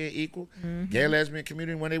shit being equal. Gay, lesbian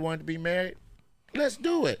community, when they want to be married, let's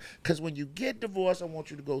do it. Because when you get divorced, I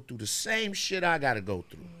want you to go through the same shit I got to go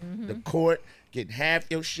through. The court, getting half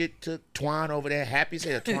your shit took. Twan over there, happy as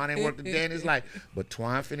hell. Twan ain't worked a day in his life. But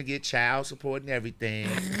Twan finna get child support and everything.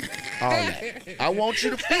 All that. I want you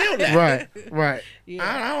to feel that. Right.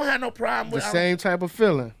 I don't have no problem with The it. same type of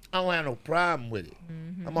feeling. I don't have no problem with it.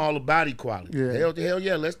 I'm all about equality. Yeah. Hell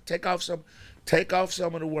yeah, let's take off some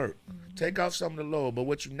of the work. Take off some of the load. But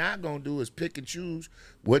what you're not gonna do is pick and choose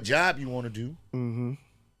what job you want to do.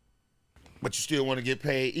 But you still want to get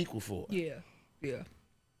paid equal for it. Yeah. Yeah.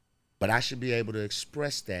 But I should be able to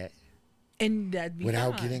express that And that'd be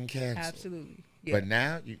without fine. getting canceled. Absolutely. Yeah. But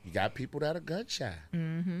now you got people that are gun shy.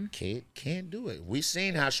 Can't do it. We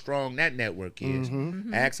seen how strong that network is.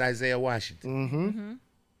 Ask Isaiah Washington.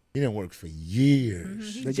 He didn't work for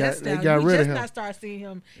years. They got rid of him. I started seeing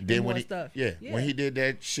him Then in when more he, stuff. when he did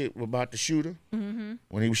that shit about the shooter, when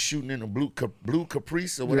he was shooting in the blue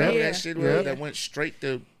Caprice or whatever that shit was, that went straight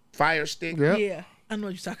to Fire Stick. Yep. Yeah. I know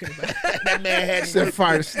what you're talking about. That man had Said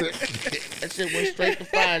fire stick. that shit went straight to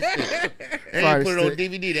Fire Stick. They Fire ain't put it on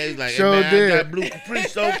Stick. DVD. They was like, Sure hey, man, did. I got blue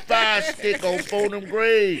Caprice on Fire Stick on Fordham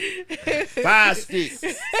Grade. Fire Stick.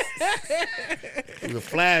 It was a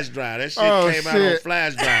flash drive. That shit came out on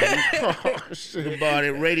flash drive. Oh, shit. We bought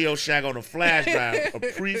it Radio Shack on a flash drive, a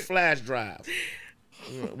pre-flash drive.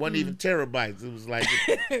 It wasn't even terabytes. It was like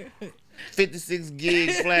 56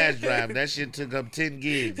 gig flash drive. That shit took up 10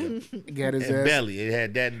 gigs. Got his And ass. belly. It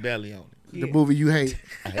had that and belly on it. The movie you hate.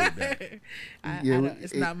 I hate that.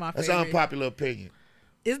 It's not my That's favorite. an unpopular opinion.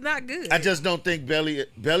 It's not good. I just don't think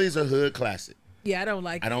Belly's a hood classic. I don't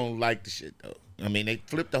like I don't like the shit though. I mean, they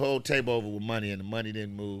flipped the whole table over with money, and the money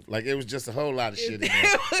didn't move. Like it was just a whole lot of shit in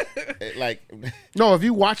there. Like No, if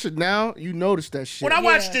you watch it now, you notice that shit. when I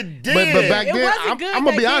watched it, then but back It then, wasn't good I'm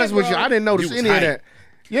gonna be back honest then, with you. bro. I didn't notice You was any of hype. that.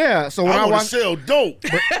 Yeah, so when I I want to watched, sell dope,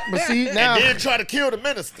 but see now, and then try to kill the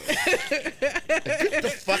minister. Get the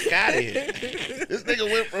fuck out of here. This nigga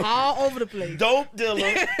went from all over the place. dope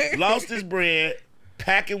dealer, lost his bread,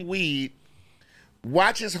 packing weed,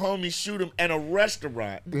 watch his homie shoot him in a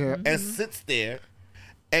restaurant, and sits there,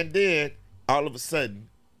 and then all of a sudden,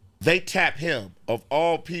 they tap him of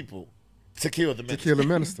all people to kill the minister. kill the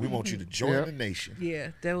minister. We want you to join Yeah. the nation.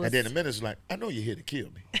 Yeah, that was. And then the minister's like, I know you're here to kill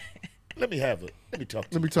me. Let me talk to you. Let me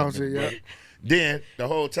for a talk to minute, you, yeah. bro." Then the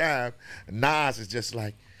whole time, Nas is just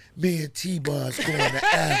like, me and T-Bar's going to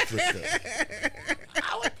Africa.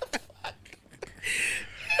 What the fuck?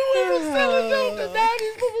 You even selling dope to now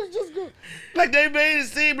these motherfuckers just go. Like they made it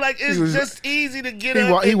seem like it's was- just easy to get he,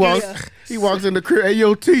 up. he and walks, just- he walks in the crib. Hey,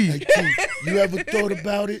 yo, T, Hey, T, you ever thought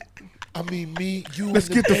about it? I mean, me, you, let's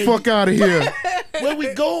and get the baby. fuck out of here. Where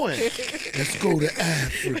we going? Let's go to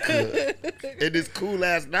Africa. In this cool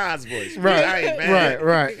ass Nas voice. I ain't mad.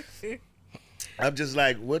 Right. I'm just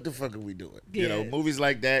like, what the fuck are we doing? You know, Yeah. movies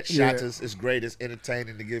like that, Yeah. shots is great. It's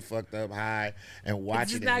entertaining to get fucked up high and watch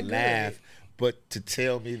just it not and good. laugh. But to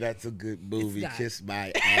tell me that's a good movie, not. kiss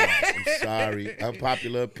my ass. I'm sorry.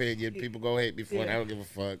 Unpopular opinion. People gonna hate me for it. I don't give a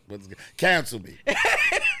fuck. Cancel me.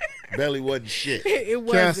 Belly wasn't shit. It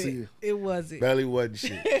wasn't. It wasn't. Belly wasn't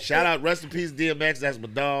shit. Shout out, rest in peace, DMX. That's my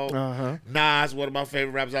dog. Nas, one of my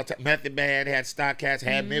favorite rappers. Method Man had stock cats,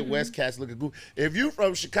 had Midwest cats looking good. If you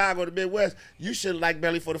from Chicago to Midwest, you should like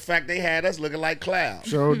Belly for the fact they had us looking like clowns.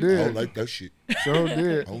 Sure did. I don't like that shit. Sure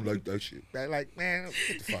did. I don't like that shit. They like, man,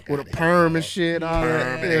 get the fuck With out a of perm here, and shit. All Perm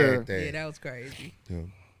that. and Yeah. everything. Yeah, that was crazy. Yeah.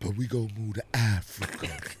 But we gonna move to Africa.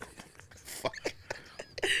 Fuck.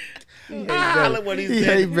 I look what he He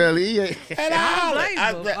said. hate Belly. He hate.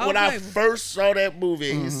 And when I first saw that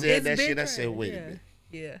movie and he said It's that been shit, I said, crazy. wait a Yeah. minute.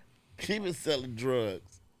 Yeah. He been selling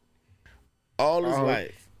drugs all his Oh.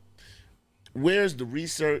 life. Where's the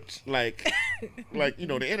research? Like you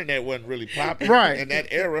know, the internet wasn't really popping Right. in that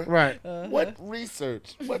era. Right. What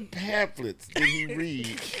research? What pamphlets did he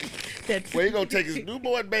read? That's Where he gonna take his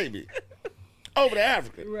newborn baby over to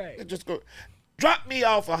Africa? Right. And just go drop me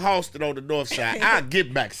off a Halston on the north side. I'll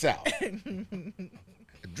get back south.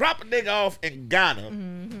 Drop a nigga off in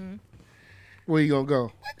Ghana. Where you gonna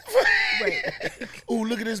go? Ooh,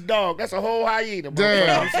 look at this dog. That's a whole hyena.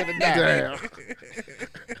 Damn. motherfucker. He finna die. Damn.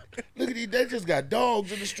 Look at these. They just got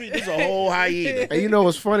dogs in the street. There's a whole hyena. And you know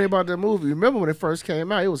what's funny about that movie? Remember when it first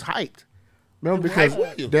came out? It was hyped. Remember because Hype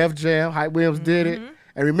Williams. Def Jam, Hype Williams did it.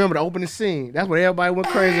 And remember the opening scene. That's what everybody went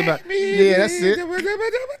crazy about. Yeah, that's it.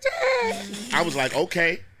 I was like,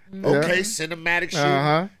 okay, cinematic shit.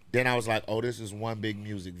 Uh-huh. Then I was like, oh, this is one big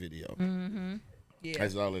music video. yeah.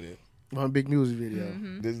 That's all it is. One big music video.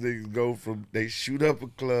 This niggas go from, they shoot up a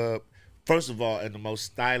club. First of all, in the most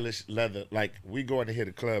stylish leather, like we going to hit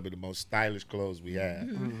a club in the most stylish clothes we have.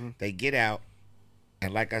 They get out,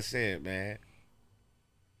 and like I said, man,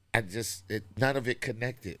 none of it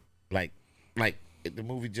connected. The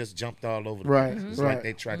movie just jumped all over the Right, place. It's right. like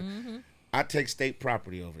they tried to. I take state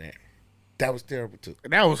property over that. That was terrible too.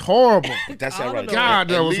 That was horrible. But that's All all right. of those. God,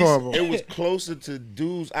 that At was least horrible. It was closer to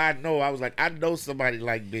dudes I know. I was like, I know somebody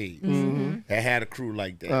like me that had a crew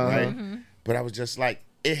like that, right? But I was just like,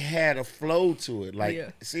 it had a flow to it. Like Yeah.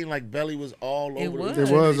 it seemed like Belly was all over was. the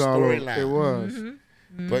It was all over. storyline. It was.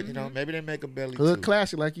 But you know, maybe they make a Belly Hood too.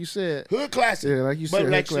 classic, like you said. Hood classic. Yeah, like you but said,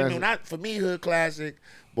 like hood you know, classic. not for me. Hood classic.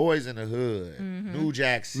 Boys in the Hood. New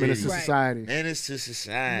Jack City. Menace to Right. Society. Menace to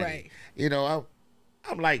Society. Right. You know,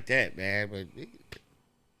 I'm like that, man. But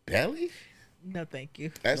Belly? No, thank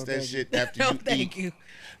you. That's that shit after No, you thank eat. you.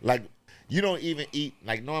 Like, you don't even eat.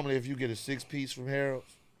 Like, normally if you get a 6-piece from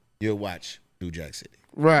Harold's, you'll watch New Jack City.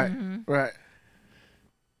 Right. Right.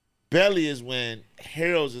 Belly is when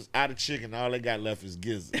Harold's is out of chicken, all they got left is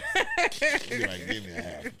gizzards. You're like, give me a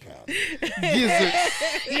half a pound.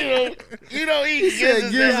 Gizzards. You don't eat He said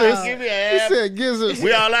gizzards. gizzards. Give me a He half. said gizzards.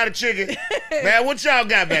 We all out of chicken. Man, what y'all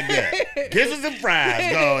got back there? Gizzards and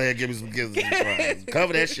fries. Go ahead, give me some gizzards and fries.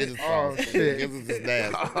 Cover that shit in Oh, sauce. shit. Gizzards is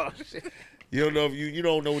nasty. Oh, shit. You don't know if you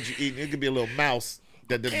don't know what you're eating. It could be a little mouse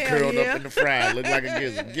that done Hell curled yeah. up in the fry, look like a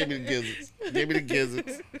gizzard. Give me the gizzards. Give me the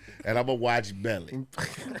gizzards, and I'm gonna watch Belly.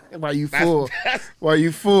 While you full. That's, While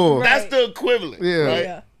you full. that's the equivalent. Yeah. Right?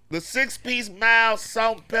 Yeah. The 6-piece mild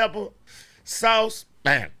salt and pepper sauce.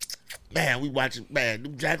 Man, we watching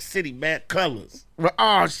New Jack City, man, colors.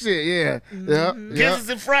 Oh shit, yeah. Yeah. Gizzards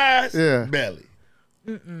and fries. Yeah. Belly.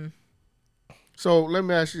 So let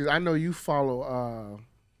me ask you, I know you follow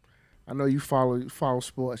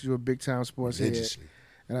sports. You're a big time sports head. Religiously.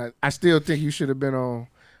 And I still think you should have been on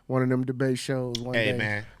one of them debate shows one Hey, day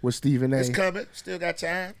man. with Stephen A. It's coming. Still got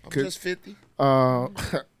time. I'm Could- just 50.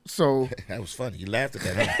 So That was funny. You laughed at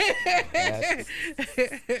that,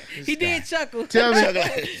 huh? He did chuckle. tell me, Chuck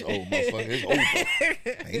like, it's old, motherfucker. It's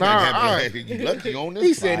over. Ain't Nah, nothing all happening. You lucky on this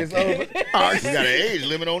he said it's podcast. over. Oh, You got an age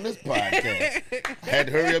limit on this podcast. I had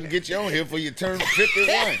to hurry up and get you on here before you turn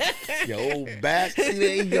 51. You old bastard.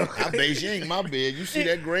 there you go. I bet you ain't my bed. You see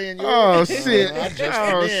that gray in your Oh, shit. I just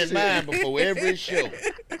Oh, in shit. mine before every show.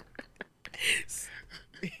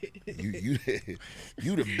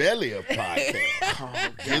 You the belly of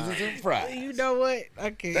podcast. Gizzards and fries. You know what?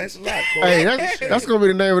 Okay. Thanks a lot, Corey. Hey, that's gonna be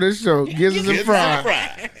the name of this show. Gizzards and Gizzards Fries.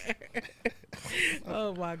 fries.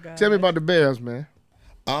 Oh my God. Tell me about the Bears, man.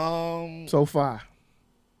 So far.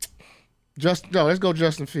 Let's go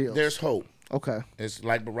Justin Fields. There's hope. Okay. It's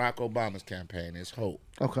like Barack Obama's campaign. There's hope.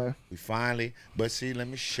 Okay. We finally, but see, let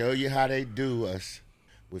me show you how they do us.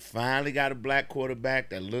 We finally got a black quarterback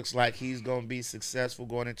that looks like he's going to be successful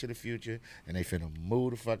going into the future, and they finna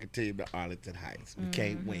move the fucking team to Arlington Heights. We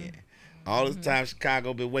can't win. All this time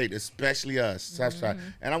Chicago been waiting, especially us.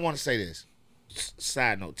 And I want to say this.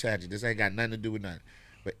 Side note, tangent. This ain't got nothing to do with nothing.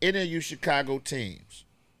 But any of you Chicago teams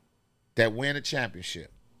that win a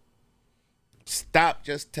championship, stop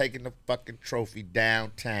just taking the fucking trophy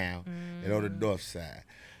downtown and on the north side.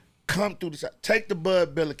 come through take the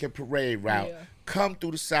Bud Billiken parade route, Yeah. come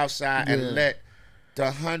through the South Side Yeah. and let the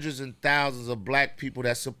hundreds and thousands of black people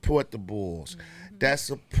that support the Bulls, that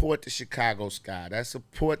support the Chicago Sky, that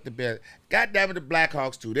support the Bears. God damn it, the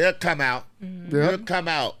Blackhawks too. They'll come out. They'll come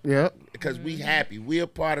out. Yep. Because we happy. We're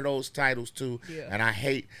part of those titles too. Yeah. And I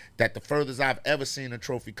hate that the furthest I've ever seen a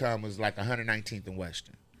trophy come was like 119th and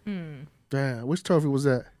Western. Damn. Which trophy was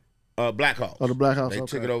that? Blackhawks. Oh, the Blackhawks, They okay.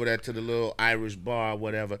 took it over there to the little Irish bar or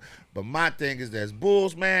whatever. But my thing is this,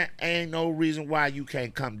 Bulls, man, ain't no reason why you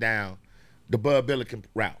can't come down the Bud Billiken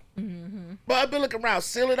route. Bud Billiken route,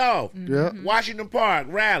 seal it off. Yep. Washington Park,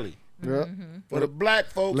 rally. Yep. For the black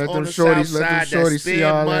folks Let on them the shorties- south let them side that shorties see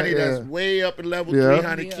all spend that, money that's yeah. way up in level Yeah.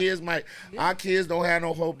 300 Yeah. kids our kids don't have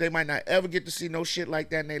no hope. They might not ever get to see no shit like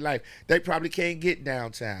that in their life. They probably can't get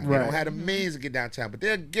downtown. They Right. don't have the means to get downtown, but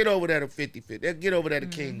they'll get over there to 55th. They'll get over there to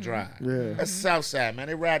King Drive. Yeah. That's south side, man.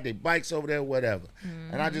 They ride their bikes over there, whatever.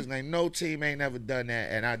 And I just think no team ain't never done that.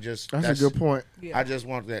 And I just That's a good point. Yeah. I just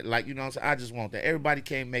want that, like, you know what I'm saying? I just want that. Everybody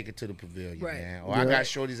can't make it to the pavilion, Right. man. Or I Yeah. got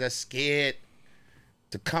shorties that's scared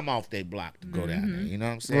to come off their block to go down there. You know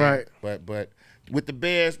what I'm saying? Right. But with the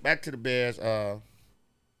Bears, back to the Bears, I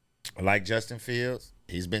like Justin Fields.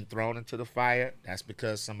 He's been thrown into the fire. That's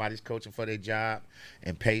because somebody's coaching for their job,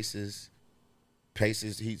 and Pacers,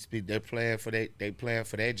 they're playing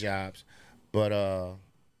for their jobs. But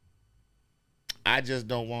I just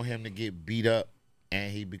don't want him to get beat up and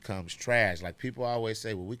he becomes trash. Like, people always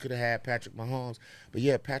say, well, we could have had Patrick Mahomes. But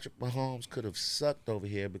yeah, Patrick Mahomes could have sucked over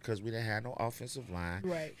here because we didn't have no offensive line.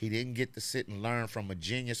 Right. He didn't get to sit and learn from a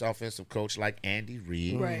genius offensive coach like Andy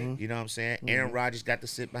Reid. Right. You know what I'm saying? Aaron Rodgers got to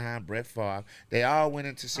sit behind Brett Favre. They all went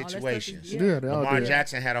into stuff is- situations. yeah. Yeah, they all Lamar did.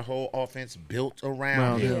 Jackson had a whole offense built around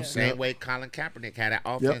Around him. him, Same yep. way Colin Kaepernick had an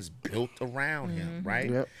offense built around him, right?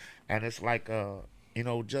 Yep. And it's like,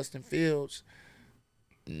 Justin Fields,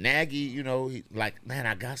 Nagy, he like, man,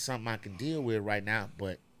 I got something I can deal with right now,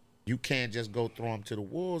 but you can't just go throw him to the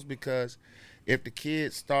wolves, because if the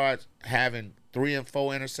kid starts having 3 and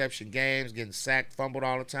 4 interception games, getting sacked, fumbled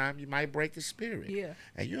all the time, you might break his spirit. Yeah.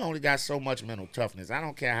 And you only got so much mental toughness. I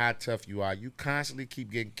don't care how tough you are. You constantly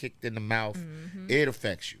keep getting kicked in the mouth. It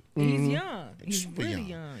affects you. He's young. He's Super really young.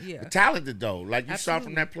 young. Yeah. Talented though, like you saw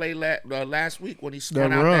from Absolutely. that play last week when he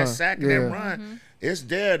spun That out run, that sack and yeah. that run. It's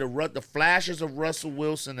there. The flashes of Russell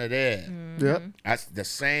Wilson are there. Yep. That's the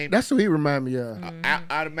same. That's what he remind me of.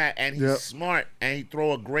 Automatic, and he's Yep. smart, and he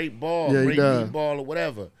throw a great ball, Yeah, he great does. deep ball or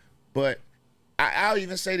whatever. But I'll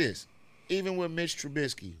even say this: even with Mitch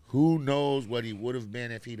Trubisky, who knows what he would have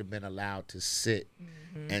been if he'd have been allowed to sit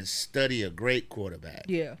and study a great quarterback?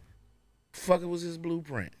 Yeah. Fuck, it was his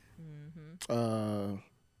blueprint.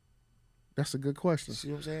 That's a good question. See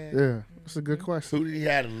what I'm saying? Yeah, that's a good question. Who did he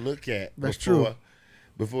have to look at That's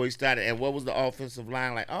before he started? And what was the offensive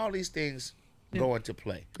line like? All these things go into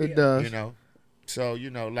play. It Yeah. does. You know? So,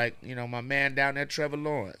 my man down there, Trevor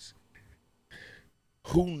Lawrence.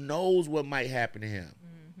 Who knows what might happen to him?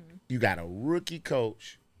 You got a rookie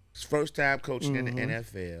coach, his first time coaching in the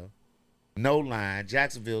NFL. No line.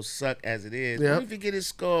 Jacksonville suck as it is. Yep. What if he get his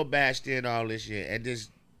skull bashed in all this year and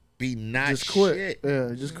just be not Just quit. shit?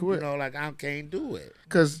 Yeah, just quit. Like, I can't do it.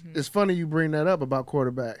 Because it's funny you bring that up about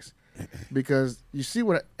quarterbacks, because you see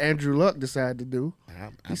what Andrew Luck decided to do.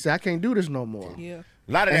 He said, "I can't do this no more." Yeah.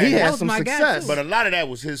 A lot of And that, he That had was some my guy, success. too. but a lot of that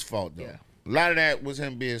was his fault though. Yeah. A lot of that was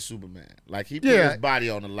him being Superman. Like, he put Yeah. his body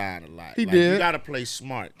on the line a lot. He Like, did. You got to play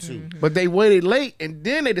smart too. But they waited late, and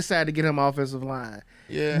then they decided to get him offensive line.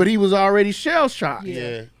 Yeah. But he was already shell shocked.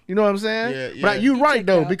 Yeah. You know what I'm saying? Yeah, But yeah. you're right checked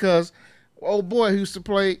though, out. because old boy who used to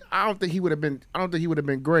play, I don't think he would have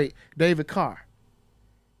been great. David Carr.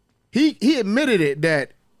 He admitted it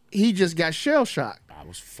that he just got shell shocked, I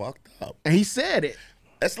was fucked up. and he said it.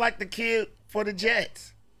 That's like the kid for the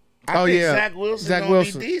Jets. Oh, I think yeah. Zach Wilson Zach gonna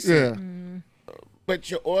Wilson. be decent. Yeah.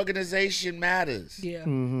 But your organization matters. Yeah.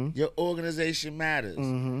 Your organization matters.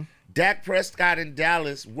 Dak Prescott in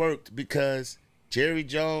Dallas worked because Jerry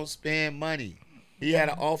Jones spent money. He had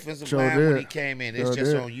an offensive Sure line when did. he came in. It's Sure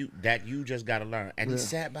just did. on you that you just got to learn. And he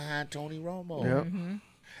sat behind Tony Romo. Yep.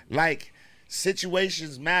 Like,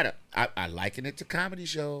 situations matter. I liken it to comedy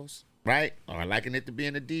shows, right? Or I liken it to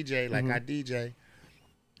being a DJ, like I DJ.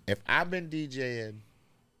 If I've been DJing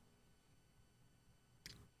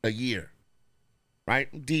a year,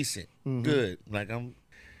 right? Decent, good. Like, I'm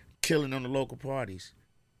killing on the local parties.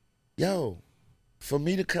 Yo, for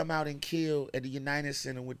me to come out and kill at the United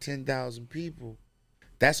Center with 10,000 people,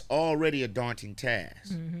 that's already a daunting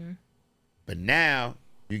task. But now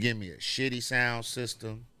you give me a shitty sound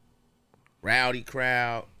system, rowdy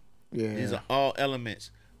crowd. Yeah. These are all elements.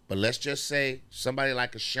 But let's just say somebody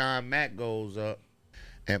like a Sean Mack goes up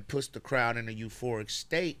and puts the crowd in a euphoric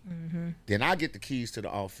state, then I get the keys to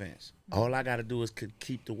the offense. All I got to do is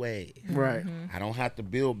keep the wave. Right. I don't have to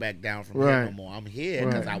build back down from here Right. no more. I'm here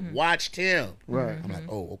because I watched him. Right. I'm like,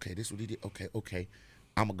 oh, okay, this is what he did. Okay.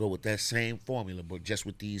 I'm going to go with that same formula, but just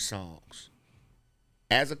with these songs.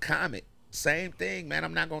 As a comic, same thing, man.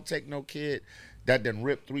 I'm not going to take no kid that done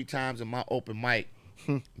ripped 3 times in my open mic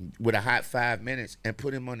with a hot 5 minutes and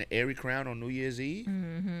put him on the Airy Crown on New Year's Eve.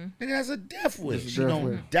 Nigga, that's a death wish. She death gonna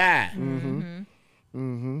wish. die.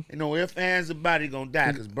 Mm-hmm. You know, if fans the body gonna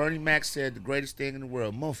die, because Bernie Mac said the greatest thing in the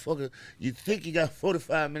world, motherfucker, you think you got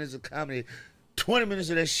 45 minutes of comedy, 20 minutes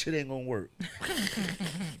of that shit ain't gonna work.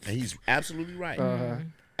 And he's absolutely right.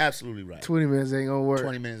 Absolutely right. 20 minutes ain't gonna work.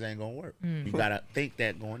 20 minutes ain't gonna work. You gotta think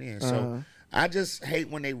that going in. So I just hate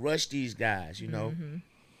when they rush these guys, you know.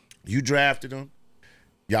 You drafted them.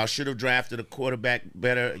 Y'all should have drafted a quarterback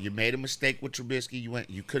better. You made a mistake with Trubisky.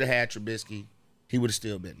 You could have had Trubisky. He would have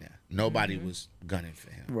still been there. Nobody was gunning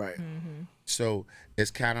for him. Right. So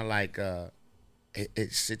it's kind of like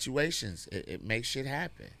it's situations. It makes shit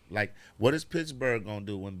happen. Like, what is Pittsburgh gonna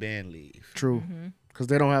do when Ben leaves? True. Because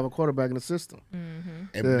they don't have a quarterback in the system.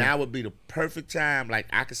 And now would be the perfect time. Like,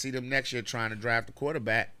 I could see them next year trying to draft a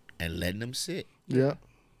quarterback and letting them sit. Yeah.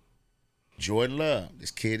 Jordan Love,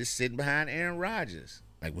 this kid is sitting behind Aaron Rodgers.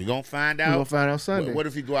 Like, we gonna find We're out. gonna find out Sunday. What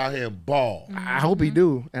if he go out here and ball? I hope he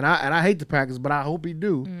do. And I hate the Packers, but I hope he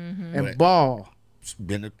do. And Right. ball.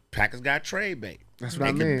 Then the Packers got trade bait. That's They what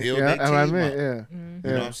I can mean. build Yeah, their that's what I team mean. up. Yeah.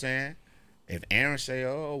 You know what I'm saying? If Aaron say,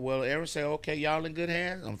 okay, y'all in good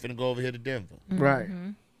hands, I'm finna go over here to Denver. Right.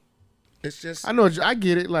 It's just I know. I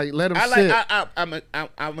get it. Like, let him I sit.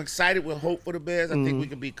 like. I'm excited with hope for the Bears. I think we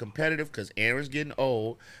can be competitive because Aaron's getting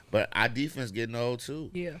old, but our defense getting old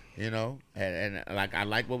too. Yeah. You know, and like I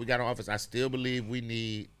like what we got on offense. I still believe we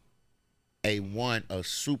need a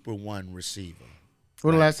super one receiver.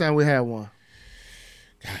 When the last time we had one?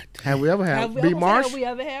 God damn. Have we ever had Have B Marsh? Have we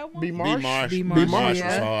ever had one? B B Marsh. Marsh. B. B Marsh, Marsh yeah.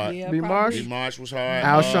 was hard. Yeah, B. probably. Marsh. B Marsh was hard.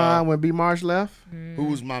 Alshon when B Marsh left. Who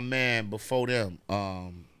was my man before them?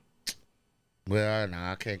 Well,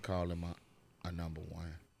 nah, I can't call him a number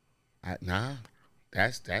one.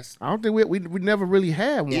 That's I don't think we never really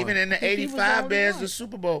had one. even in the think he was the '85 only Bears, one. the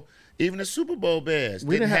Super Bowl. Even the Super Bowl Bears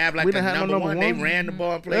We didn't didn't have ha- like we a didn't have no number one. They number one. ran the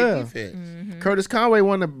ball and played Yeah. defense. Curtis Conway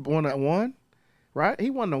won the one, right? He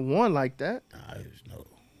won the one like that. Nah, there's no.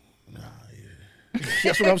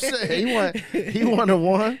 That's what I'm saying. He won the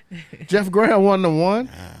one. Jeff Graham won the one.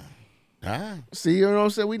 Nah. See, you know what I'm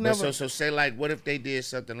saying? We But never. so say like, what if they did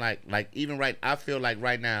something like even right? I feel like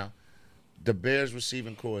right now, the Bears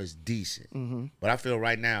receiving core is decent, but I feel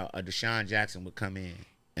right now a Deshaun Jackson would come in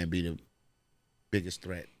and be the biggest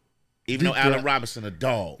threat. Even Deep though Allen threat. Robinson a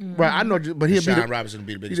dog, Right, I know, but he'll be Deshaun the, Robinson would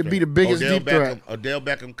be the biggest. he'd be threat. the biggest Odell deep Beckham, threat. Odell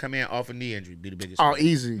Beckham come in off a knee injury, be the biggest. oh, threat.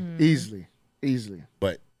 easily.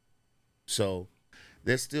 But so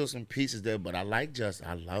there's still some pieces there, but I like Justin.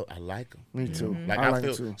 I like him. Me too. Like I I like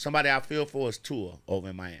feel it too. somebody I feel for is Tua over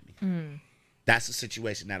in Miami. That's the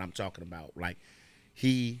situation that I'm talking about. Like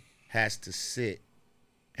he has to sit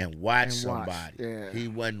and watch somebody. yeah. He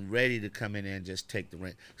wasn't ready to come in there and just take the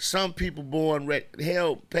ring. Some people born ready.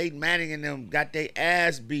 Hell, Peyton Manning and them got their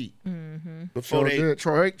ass beat before So they. did.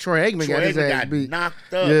 Troy Aikman got Troy his Aikman ass got beat.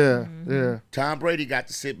 knocked up. Yeah, yeah, Tom Brady got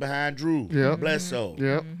to sit behind Drew. Yep. Bledsoe.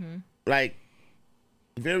 yep. Like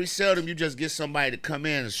very seldom you just get somebody to come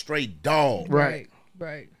in a straight dog. Right.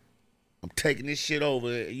 Right. I'm taking this shit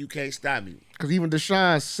over. You can't stop me. Because even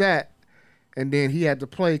Deshaun sat, and then he had to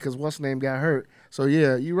play because what's name got hurt. So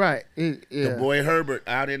yeah, you're right. Yeah, The boy Herbert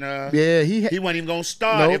out in yeah, he wasn't even gonna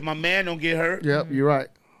start Nope. if my man don't get hurt. Yep, you're right.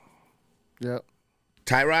 Yep.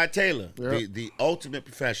 Tyrod Taylor, Yep. the ultimate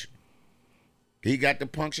professional. He got the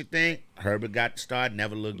puncture thing. Herbert got the start.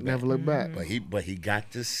 Never looked back. Never look back. But he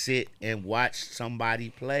got to sit and watch somebody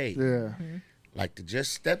play. Yeah. Like to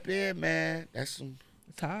just step in, man. That's some.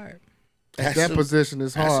 It's hard. That's That some, position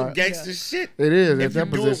is that's some hard. gangster shit. It is. If At you that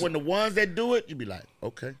do it position. when the ones that do it, you be like,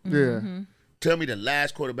 okay. Yeah. Tell me the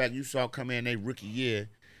last quarterback you saw come in their rookie year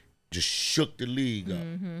just shook the league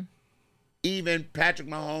up. Even Patrick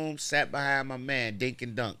Mahomes sat behind my man, Dink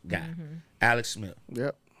and Dunk guy, Alex Smith.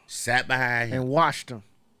 Yep. Sat behind him. And watched him.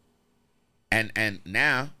 And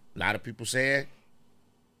now, a lot of people saying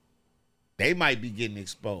they might be getting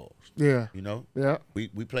exposed. Yeah. You know? Yeah. We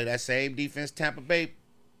play that same defense Tampa Bay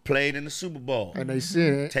played in the Super Bowl. And they see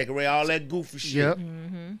it. Take away all that goofy shit. Yep.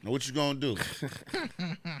 Now what you gonna do?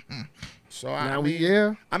 So I Now mean,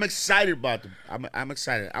 yeah. I'm excited about I'm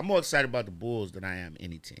excited. I'm more excited about the Bulls than I am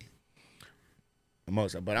any team.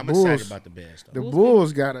 But I'm Bulls. excited about the Bears though. The Bulls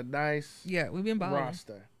Bulls got a nice Yeah, we've been balling.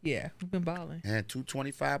 roster. Yeah, we've been balling. And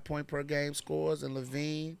 225 point per game scores and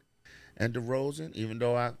Levine and DeRozan. Even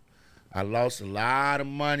though I lost a lot of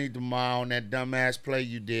money tomorrow on that dumbass play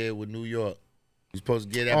you did with New York. You're supposed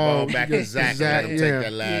to get that ball back to Zach and let him take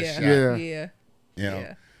that last shot. Yeah. Yeah. You know,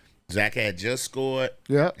 Yeah. Zach had just scored.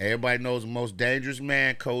 Yep. Everybody knows the most dangerous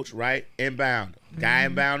man, coach, right? Inbound. Guy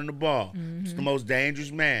inbounding the ball. It's the most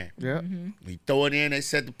dangerous man. Yep. He throw it in, they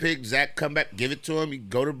set the pick. Zach come back, give it to him. He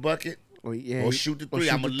go to the bucket Or, yeah, or shoot the three.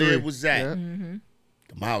 shoot I'm going the to live three. with Zach. Yeah.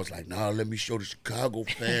 Tomorrow was like, nah, let me show the Chicago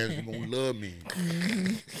fans they're going to love me.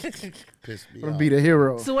 Pissed me Gonna off. be the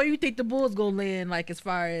hero. So where you think the Bulls gonna land, like as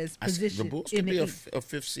far as I said position? the Bulls in could the be a East?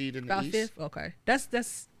 fifth seed in the About East. fifth. Okay,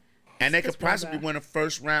 that's And they that's could possibly probably- win a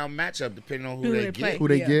first round matchup depending on who they play. get. Who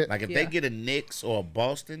they Yeah. get? Like if Yeah. they get a Knicks or a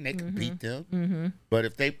Boston, they could beat them. But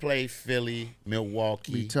if they play Philly,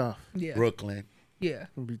 Milwaukee, Be tough. Yeah. Brooklyn, Yeah.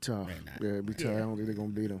 It'll be tough. May not. Yeah, it'll be tough. Yeah. I don't think they're gonna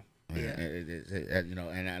beat them. Yeah. you know,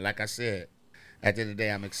 and like I said, at the end of the day,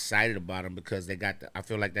 I'm excited about them because they got I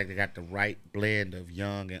feel like they got the right blend of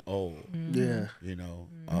young and old. Yeah. You know,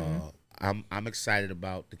 I'm excited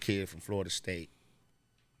about the kid from Florida State.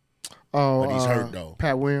 Oh, But he's hurt, though.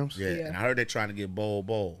 Pat Williams. Yeah, Yeah. and I heard they're trying to get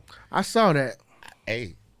Bowl. I saw that.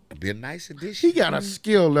 Hey, it'd be a nice addition. He got a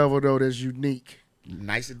skill level though that's unique.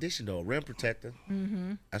 Nice addition though, rim protector.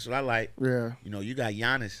 That's what I like. Yeah. You know, you got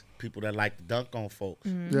Giannis, people that like to dunk on folks.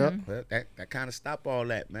 Yep. Well, that kind of stop all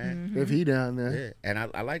that, man. If he down there. Yeah, and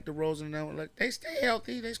I like the Rose and them. Like they stay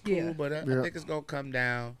healthy, that's cool. Yeah. But I Yeah. think it's gonna come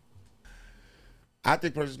down. I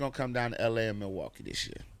think personally it's gonna come down to LA and Milwaukee this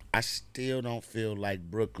year. I still don't feel like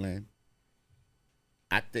Brooklyn.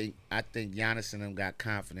 I think Giannis and them got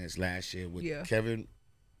confidence last year with Yeah. Kevin.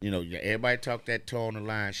 You know, everybody talked that toe on the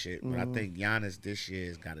line shit, but I think Giannis this year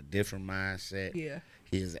has got a different mindset. Yeah.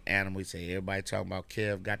 He is an animal. He say everybody talking about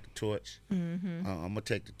Kev got the torch. I'm gonna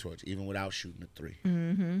take the torch even without shooting the three.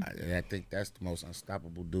 I think that's the most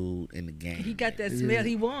unstoppable dude in the game. He got man. that smell.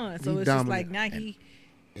 He won. So He it's dominant. just like now he.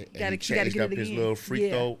 And gotta- he he gotta changed get up it his again. little free Yeah.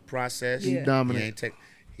 throw process. He dominant. He ain't take.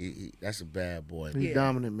 He that's a bad boy. He Yeah.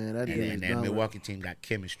 dominant, man. That dude is And that dominant. Milwaukee team got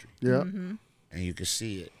chemistry, Yep. Mm-hmm. and you can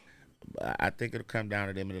see it. But I think it'll come down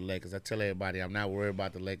to them and the Lakers. I tell everybody, I'm not worried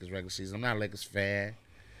about the Lakers regular season. I'm not a Lakers fan,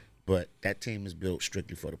 but that team is built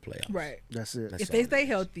strictly for the playoffs. Right. That's it. That's If they all stay it is.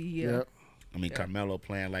 healthy, yeah. Yep. I mean, Carmelo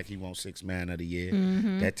playing like he won Sixth Man of the Year.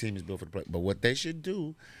 Mm-hmm. That team is built for the play. But what they should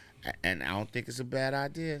do, and I don't think it's a bad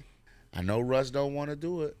idea. I know Russ don't want to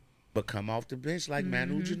do it, but come off the bench like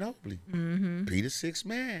Manu Ginobili. Be the sixth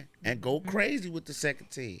man and go crazy with the second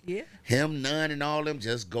team. Yeah. Him, Nunn, and all them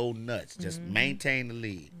just go nuts. Just maintain the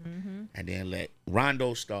lead. And then let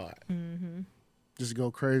Rondo start. Just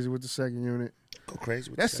go crazy with the second unit. Go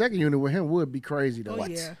crazy with That the second unit with him would be crazy though. Oh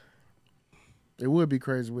yeah. It would be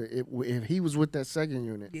crazy with if he was with that second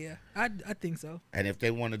unit. Yeah. I think so. And if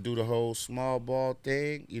they want to do the whole small ball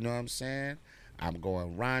thing, you know what I'm saying? I'm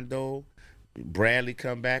going Rondo, Bradley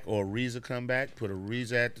come back, or Ariza come back. Put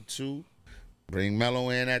Ariza at the 2, bring Melo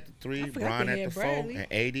in at the 3, forgot Bron they at the had 4, Bradley. and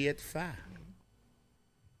 80 at the 5.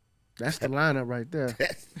 That's the lineup right there.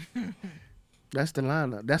 That's- That's the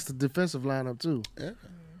lineup. That's the defensive lineup too. yeah.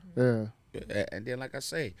 Yeah. And then, like I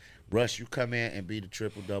say, Russ, you come in and be the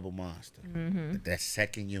triple-double monster. That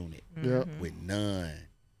second unit Yep. with Nunn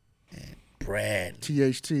and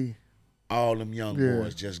Bradley. THT. All them young Yeah,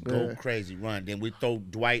 boys just go yeah. crazy, run. Then we throw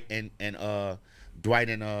Dwight and my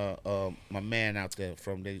man out there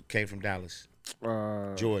they came from Dallas,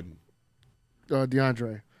 Jordan,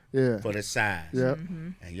 DeAndre. Yeah. for the size. Yep.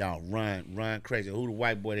 And y'all run crazy. Who the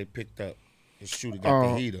white boy they picked up? The shooter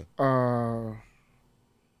got the heater.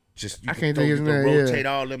 Just you I can can't throw- think his you can name. rotate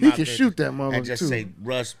Yeah. all them He out can there shoot that motherfucker and just too. say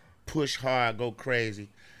Russ push hard, go crazy.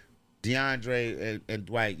 DeAndre and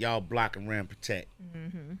Dwight, y'all block and rim protect.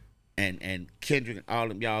 And Kendrick and all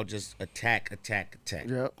them, y'all just attack.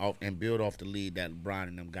 Yep. And build off the lead that LeBron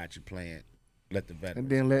and them got you playing. Let the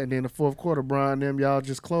veterans And then the fourth quarter, Brian, them y'all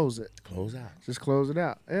just close it. close out. Just close it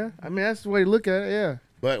out. Yeah. I mean that's the way to look at it. Yeah.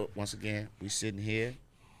 But once again, we sitting here.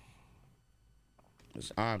 It's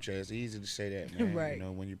armchair. It's easy to say that, man. Right. You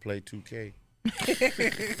know, when you play 2K. 'Cause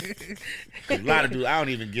a lot of dudes, I don't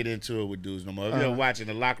even get into it with dudes no more. If you're watching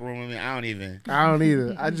the locker room with me, I don't even. I don't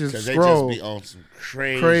either. I just Because they scroll. just be on some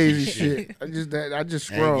Crazy shit. I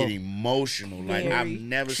just And scroll. get emotional. Like, Very. I've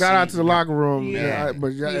never Shout out to the seen- locker room. Yeah. Yeah. But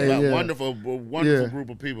Yeah. yeah. But yeah. wonderful Yeah.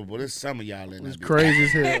 group of people. But there's some of y'all in there. It's be crazy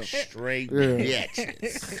as hell. Straight Yeah.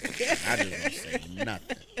 bitches. I just don't say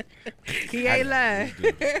nothing. He ain't lying.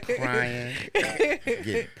 Crying,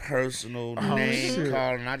 get personal, name shit.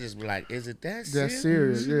 calling. I just be like, is it that That's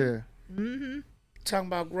serious? serious. Yeah. Talking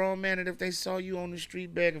about grown men, and if they saw you on the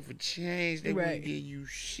street begging for change, they wouldn't Right. give you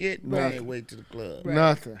shit when Right. they wait to the club. Right.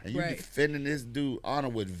 Nothing. And you Right. defending this dude honor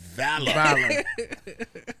with valor.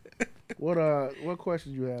 Valor. What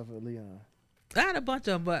questions you have for Leon? I had a bunch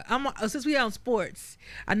of them, but since we on sports,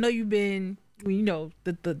 I know you've been, you know,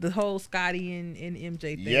 the whole Scotty and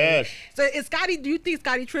MJ thing. Yes. So is Scotty? Do you think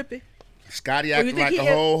Scotty tripping? Scotty you acting think like he a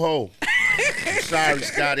had- whole hoe. I'm sorry,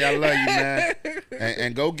 Scotty. I love you, man.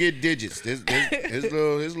 And go get digits. His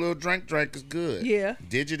little drink is good. Yeah.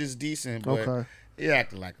 Digit is decent, but Okay. he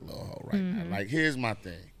acting like a little hoe right now. Like, here's my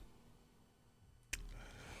thing.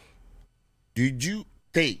 Did you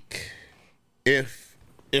think if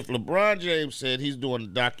LeBron James said he's doing a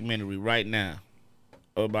documentary right now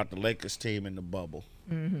about the Lakers team in the bubble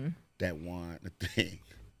that won the thing,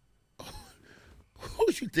 who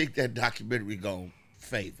you think that documentary gonna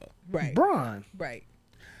favor? Right. Bron. Right.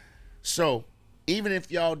 So even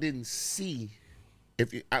if y'all didn't see,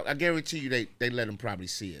 I guarantee you they let them probably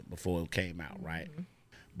see it before it came out, right?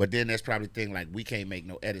 But then there's probably a thing like we can't make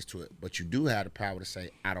no edits to it, but you do have the power to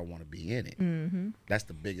say I don't want to be in it. That's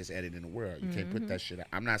the biggest edit in the world. You can't put that shit out.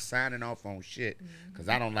 I'm not signing off on shit because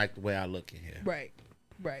I don't like the way I look in here. Right.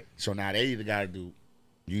 Right. So now they either got to do,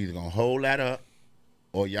 you either gonna hold that up,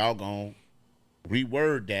 or y'all gonna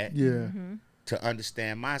reword that Yeah. to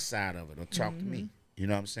understand my side of it or talk to me. You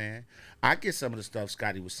know what I'm saying? I get some of the stuff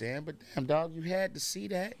Scotty was saying, but damn, dog, you had to see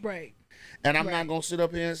that. Right. And I'm Right. not gonna sit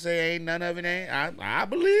up here and say ain't none of it ain't. I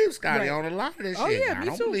believe Scotty Right. on a lot of this Oh, shit. yeah, I me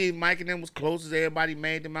don't too. believe Mike and them was close as everybody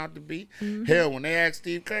made them out to be. Hell, when they asked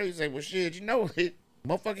Steve Kerr, he said, "Well, shit, you know,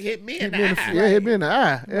 motherfucker hit me in the eye, Yeah, hit me in the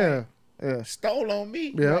eye. Yeah. Yeah. stole on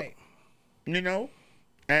me." Yeah. Right. You know,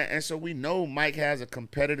 and so we know Mike has a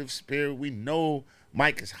competitive spirit. We know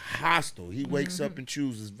Mike is hostile. He wakes up and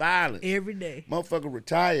chooses violence. Every day. Motherfucker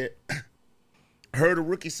retired. Heard a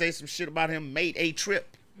rookie say some shit about him. Made a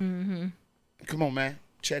trip. Come on, man.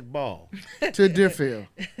 Check ball. To Deerfield.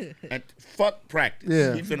 And fuck practice.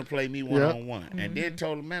 Yeah. He finna play me one-on-one. And then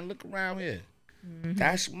told him, man, look around here.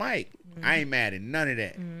 That's Mike. I ain't mad at none of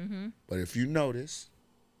that. But if you notice,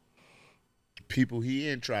 people he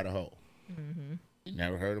in try to hold. You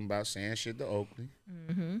never heard him about saying shit to Oakley.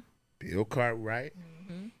 Bill Cartwright.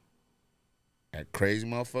 That crazy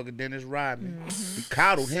motherfucker Dennis Rodman. He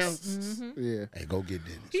coddled him. Yeah. Hey, go get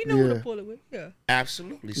Dennis. He knew who Yeah. to pull it with. Yeah.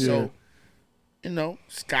 Absolutely. Yeah. So, you know,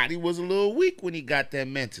 Scotty was a little weak when he got there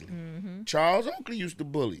mentally. Charles Oakley used to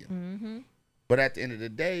bully him. But at the end of the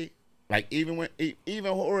day, like even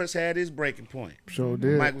Horace had his breaking point. Sure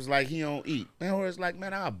did. Mike was like, he don't eat. Man, Horace like,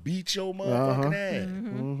 man, I'll beat your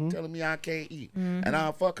motherfucking ass. Telling me I can't eat. And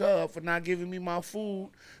I'll fuck her up for not giving me my food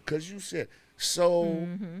because you said. So,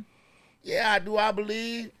 yeah, I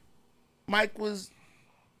believe Mike was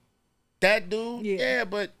that dude. Yeah. Yeah,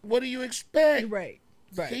 but what do you expect? Right.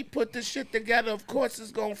 Right. He put this shit together. Of course,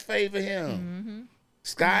 it's gonna favor him.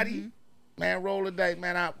 Scotty, man, roll the dice,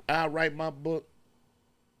 man. I'll write my book,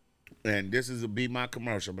 and this is be my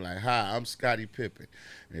commercial. Be like, hi, I'm Scottie Pippen.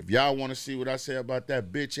 And if y'all want to see what I say about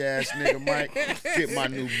that bitch ass nigga Mike, get my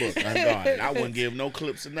new book. I wouldn't give no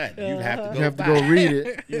clips of nothing. You'd have to go. You have to buy go it. read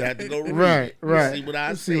it. You have to go read Right, it. right. See what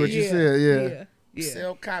I See say. what you said, yeah. Yeah.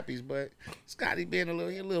 Sell copies, but Scotty being a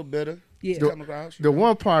little bitter. Yeah. Come across. The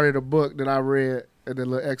one part of the book that I read in the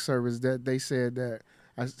little excerpt is that they said that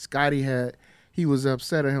Scotty he was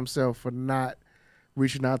upset at himself for not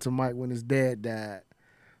reaching out to Mike when his dad died.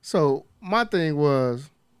 So my thing was,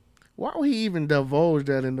 why would he even divulge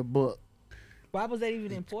that in the book? Why was that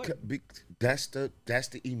even important? That's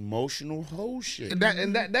the emotional whole shit.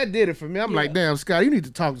 And that did it for me. I'm like, damn, Scotty, you need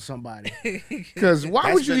to talk to somebody. Because why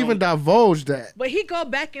That's would you been even divulge that? But he go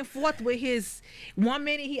back and forth with his 1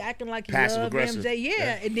 minute he acting like he Passive love aggressive. MJ,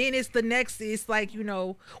 Yeah. and then it's the next. It's like, you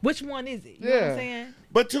know, which one is it? You know what Yeah. I'm saying?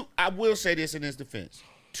 But I will say this in his defense.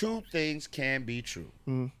 Two things can be true.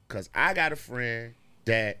 Because I got a friend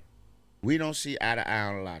that we don't see eye to eye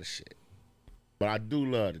on a lot of shit. But I do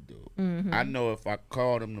love the dude. I know if I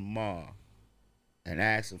called him tomorrow and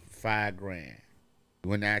asked him for $5,000, he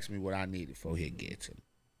wouldn't ask me what I needed before he'd get to me.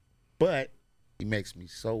 But he makes me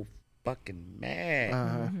so fucking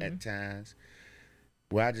mad at times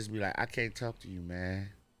where I just be like, I can't talk to you, man,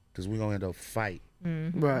 because we're going to end up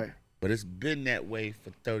fighting. Right, But it's been that way for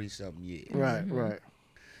 30-something years. right, right.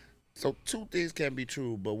 So two things can be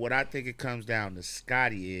true, but what I think it comes down to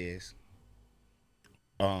Scotty is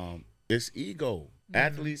it's ego.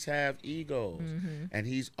 Athletes have egos, and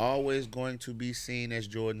he's always going to be seen as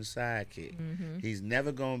Jordan's sidekick. He's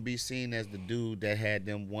never going to be seen as the dude that had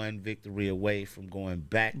them one victory away from going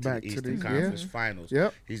back to the Eastern Conference Finals.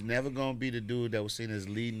 Yep. He's never going to be the dude that was seen as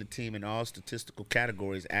leading the team in all statistical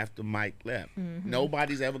categories after Mike left.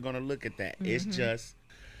 Nobody's ever going to look at that. It's just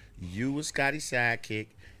you was Scotty's sidekick.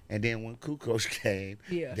 And then when Kukoc came,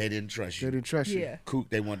 they didn't trust you. They didn't trust you.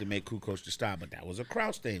 They wanted to make Kukoc the star, but that was a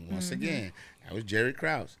Krause thing. Once again, that was Jerry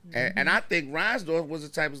Krause. And I think Reinsdorf was the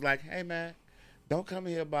type who's like, hey, man, don't come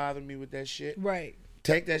here bothering me with that shit. Right.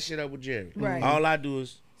 Take that shit up with Jerry. Right. All I do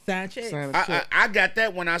is sign checks. I got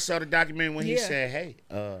that when I saw the documentary when he said, hey,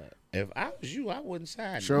 if I was you, I wouldn't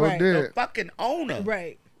sign it. Sure did. The fucking owner.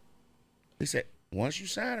 Right. He said, once you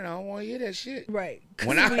sign it, I don't want to hear that shit. Right.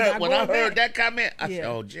 When I heard that comment, I said,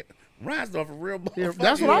 oh, Reinsdorf a real motherfucker.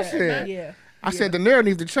 That's what I said. Yeah. I said the narrative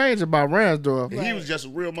needs to change about Reinsdorf. He was just a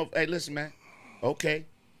real motherfucker. Hey, listen, man. Okay.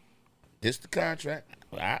 This the contract.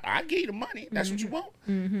 I give you the money. That's what you want.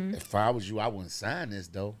 If I was you, I wouldn't sign this,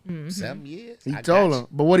 though. 7 years. He told him.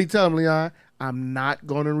 But what he told him, Leon, I'm not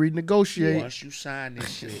going to renegotiate. Once you sign this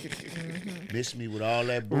shit, miss me with all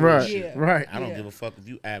that bullshit. Right, Yeah. right. I don't give a fuck if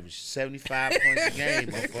you average 75 points a game,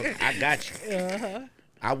 motherfucker. I got you.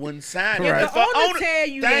 I wouldn't sign it. Right. If the owner tell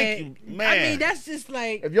you Thank that, you, man. I mean, that's just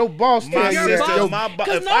like, If your boss My tells you sister, that, my boss.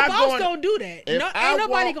 because If no I boss go in- don't do that. if No, I ain't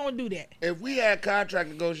nobody walk- gonna do that. If we had contract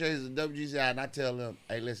negotiations at WGCI and I tell them,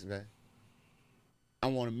 hey, listen, man, I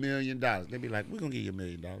want $1 million. They'd be like, we're going to give you $1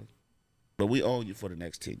 million. But we own you for the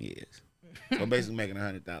next 10 years. So basically making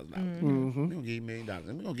 $100,000. We're going to give you $1 million. And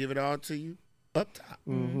we're going to give it all to you up top.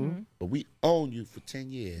 But we own you for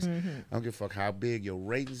 10 years. I don't give a fuck how big your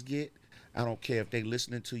ratings get. I don't care if they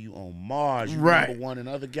listening to you on Mars. You're Right. number one in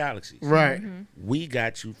other galaxies. right. We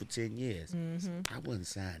got you for 10 years. I wouldn't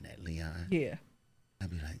sign that, Leon. Yeah. I'd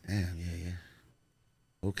be like, damn, yeah.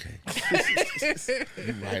 Okay.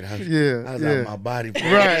 You right. I was out of my body.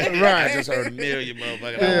 Right. I just heard $1 million,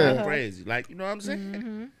 motherfucker. I went crazy. Like, you know what I'm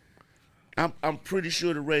saying? I'm pretty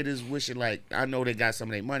sure the Raiders wishing, like, I know they got some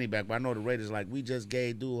of their money back, but I know the Raiders like, we just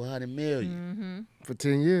gave dude $100 million For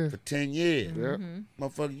 10 years. for 10 years. Yep.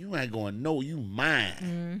 Motherfucker, you ain't going to know you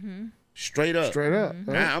mine. Straight up. Straight up. I'm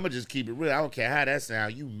going to just keep it real. I don't care how that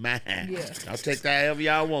sound. You mine. Yeah. I'll take that however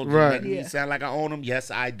y'all want to. Right. Making me sound like I own them?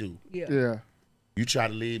 Yes, I do. Yeah. Yeah. You try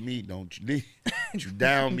to leave me, don't you? Leave. You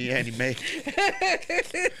down me, Annie Mae.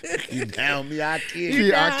 You down me, I kill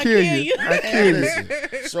you. I kill you. I kill you. Listen,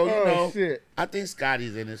 so, you Oh, know, shit. I think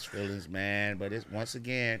Scotty's in his feelings, man. But it's once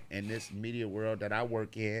again, in this media world that I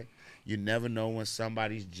work in, you never know when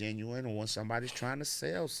somebody's genuine or when somebody's trying to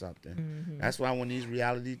sell something. That's why when these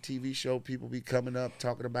reality TV show people be coming up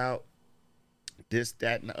talking about this,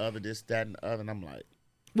 that, and the other, this, that, and the other, and I'm like,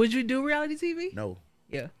 Would you do reality TV? no.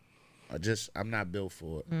 Yeah. I'm not built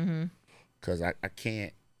for it. Because I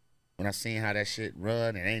can't. When I seen how that shit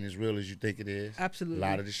run, it ain't as real as you think it is. Absolutely. A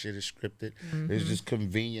lot of the shit is scripted. It's just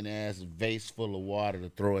convenient ass vase full of water to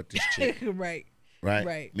throw at this chick. Right. Right?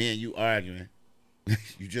 Right. Me and you arguing.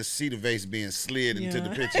 You just see the vase being slid into the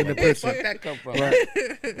Yeah. picture. Where the fuck that come from? Right.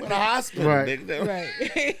 Where the hospital, Right. nigga.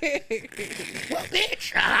 Right. Well,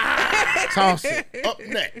 bitch. Ah. Toss it. Up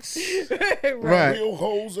next. Right. Real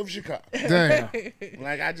hoes of Chicago. Damn.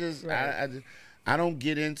 Like I don't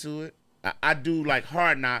get into it. I do like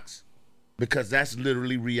Hard Knocks because that's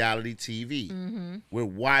literally reality TV. We're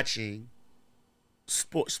watching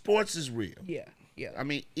sports is real. Yeah. Yeah. I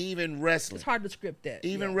mean, even wrestling. It's hard to script that.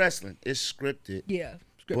 Even yeah. wrestling is scripted. Yeah.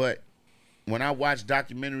 But when I watch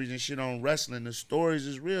documentaries and shit on wrestling, the stories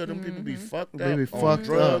is real. Them people be fucked up. They be on fucked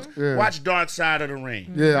drugs. up, yeah. Watch Dark Side of the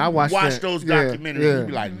Ring. Yeah, I watched Watch that. those Yeah, documentaries. yeah. You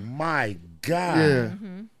be like, my God. Yeah.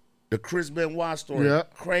 The Chris Benoit story, Yeah.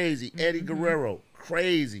 crazy. Eddie Guerrero,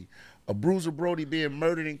 crazy. A Bruiser Brody being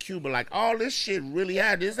murdered in Cuba. Like, all this shit really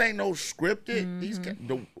happened. This ain't no scripted.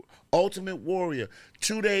 The Ultimate Warrior,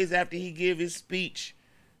 2 days after he give his speech,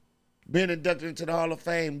 being inducted into the Hall of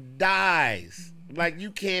Fame, dies. Like,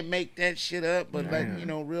 you can't make that shit up. But, like, you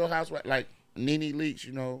know, Real Housewives, like Nene Leakes,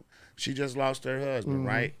 you know, she just lost her husband,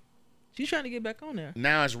 right? She's trying to get back on there.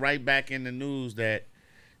 Now it's right back in the news that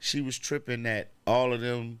she was tripping that all of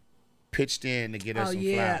them pitched in to get her Oh some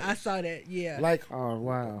yeah, flowers. I saw that. Yeah. Like, Oh,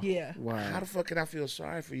 wow. Yeah. how Wow. the fuck can I feel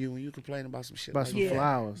sorry for you when you complain about some shit About like some that? Yeah.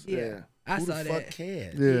 flowers. yeah. Yeah. I Who saw the that. fuck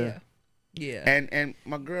cares? Yeah. Yeah. And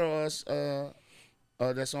my girl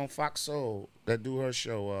that's on Fox Soul that do her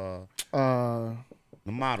show, Uh,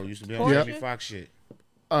 the model used to be on Portia? Jamie Foxx shit.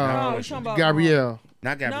 No, No, you talking about Gabrielle.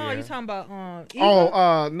 Not No, Gabrielle. you talking about Eva?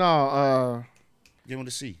 Oh, no. Give him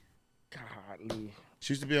the C. Godly.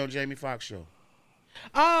 She used to be on Jamie Foxx show.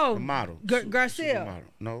 Oh, The model. Garcelle. Supermodel.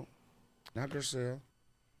 No. Not Garcelle.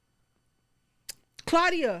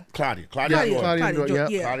 Claudia. Claudia Claudia. Jordan. Claudia Jordan, Jordan,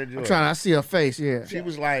 yep. Claudia I'm Jordan. trying. I see her face. Yeah. She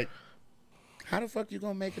was like, how the fuck you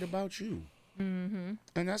gonna make it about you? Mm-hmm.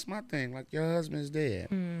 And that's my thing. Like, your husband's dead.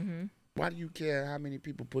 Mm-hmm. Why do you care how many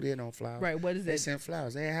people put in on flowers? Right. What is They that? sent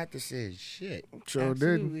flowers. They ain't have to send shit. Sure did.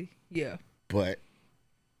 Absolutely. Yeah. But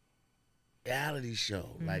reality show,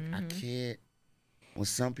 like, I Mm-hmm. can't. When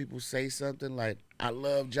some people say something like, I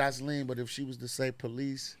love Jocelyn, but if she was to say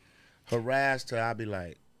police harassed her, I'd be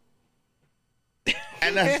like,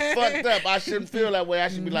 and that's fucked up. I shouldn't feel that way. I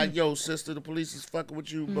should be like, yo, sister, the police is fucking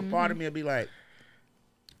with you. But part of me would be like,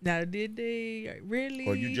 Now, did they really?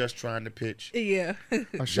 or you just trying to pitch Yeah.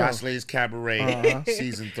 A show. Jocelyn's Cabaret Uh-huh.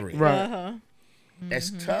 season 3. Right. Uh-huh.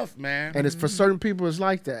 It's tough, man. And it's for certain people. It's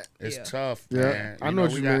like that. It's Yeah. tough, Yeah, man. I know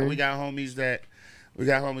what you mean. We got homies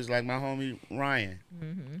like my homie Ryan,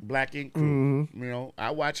 Mm-hmm. Black Ink Crew. You know, I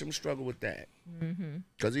watch him struggle with that. Mm-hmm.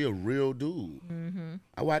 Cause he a real dude. Mm-hmm.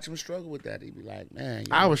 I watch him struggle with that. He be like, man,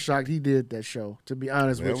 I was shocked he did that show. To be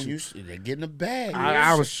honest well, with you, they get in the bag.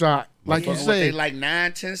 I was shocked. Like you Motherfucker, what, they say, like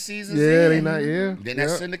 9-10 seasons. yeah, they in? not. Yeah. Then Yep.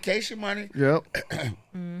 that's syndication money. Yep.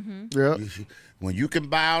 Mm-hmm. Yep. When you can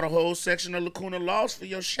buy out a whole section of Lacuna Lost for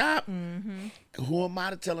your shop, Mm-hmm. who am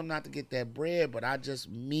I to tell them not to get that bread? But I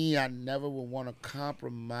never would want to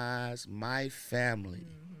compromise my family.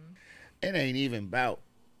 It ain't even about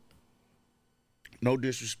no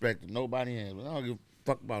disrespect to nobody in here. I don't give a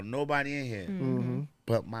fuck about nobody in here. Mm-hmm.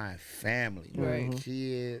 But my family, Right. my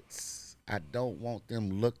kids, I don't want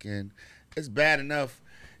them looking. It's bad enough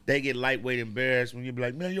they get lightweight embarrassed when you be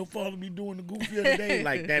like, man, your father be doing the goofy other day.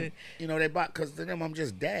 Like that, you know, they bought, because to them, I'm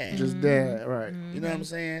just dad. Just that, right? You know what I'm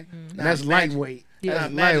saying? And Now, that's imagine- lightweight. Now,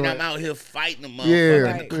 That's imagine lightweight. I'm out here fighting a Yeah. motherfucker in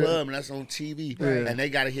Right. the club and that's on TV. Right. And they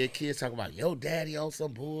got to hear kids talk about, yo, daddy on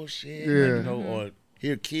some bullshit. Yeah. Like, you know, or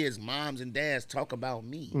hear kids, moms and dads talk about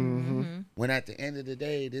me. Mm-hmm. When at the end of the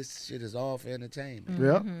day, this shit is all for entertainment.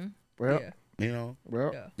 Yep. Mm-hmm. Yep. Yeah. You know?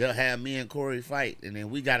 Yep. Yeah. They'll have me and Corey fight, and then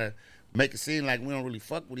we got to make it seem like we don't really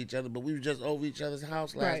fuck with each other, but we were just over each other's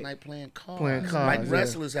house last Right. night playing cards. Playing cards, Like yeah.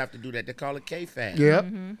 wrestlers have to do that. They call it K-Fab. Yep.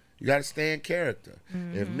 Mm-hmm. You got to stay in character.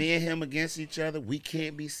 If me and him against each other, we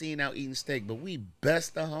can't be seen out eating steak, but we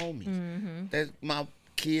best of homies. Mm-hmm. That's my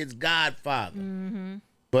kid's godfather. Mm-hmm.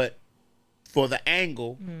 But for the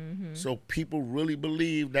angle, Mm-hmm. so people really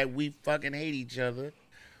believe that we fucking hate each other.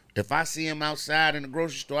 If I see him outside in the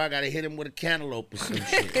grocery store, I got to hit him with a cantaloupe or some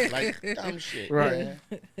shit. Like dumb shit. Right. Man.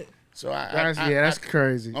 So That's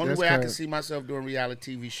crazy. only That's way I crazy. can see myself doing a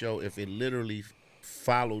reality TV show if it literally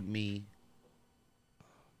followed me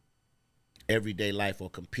everyday life, or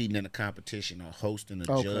competing in a competition, or hosting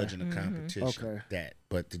a Okay. judge in a competition. Okay. That,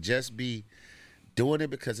 but to just be doing it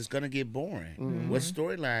because it's gonna get boring. Mm-hmm. What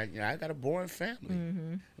storyline? You know, I got a boring family.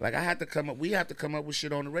 Mm-hmm. Like I had to come up. We have to come up with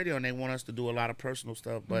shit on the radio, and they want us to do a lot of personal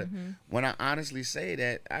stuff. But Mm-hmm. when I honestly say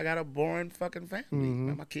that, I got a boring fucking family. Mm-hmm.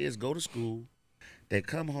 Like, my kids go to school, they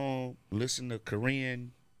come home, listen to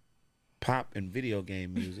Korean pop and video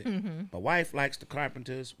game music. Mm-hmm. My wife likes the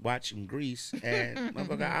Carpenters, watching Grease, and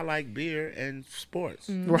motherfucker, I like beer and sports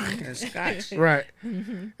Right. and scotch. Right.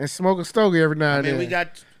 And smoke a stogie every now I and mean, then.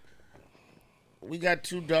 we got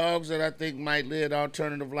 2 dogs that I think might live the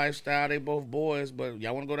alternative lifestyle. They both boys, but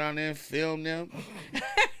y'all want to go down there and film them?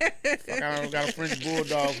 Fuck, I got a French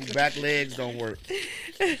bulldog whose back legs don't work.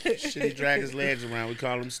 Shit, he drag his legs around. We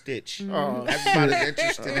call him Stitch. Oh, That's about as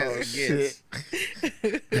interesting as it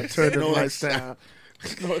gets. Alternative No, lifestyle.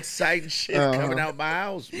 No exciting shit coming out my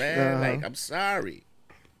house, man. Like, I'm sorry.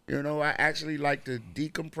 You know, I actually like to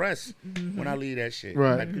decompress when I leave that shit.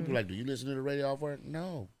 Right. Like, people like, do you listen to the radio off work?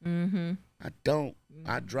 No, Mm-hmm. I don't.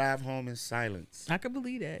 I drive home in silence. I can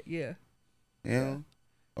believe that. Yeah. You know?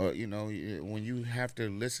 Or, you know, when you have to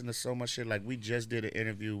listen to so much shit, like we just did an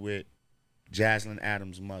interview with Jaslyn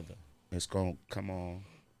Adams' mother. It's going to come on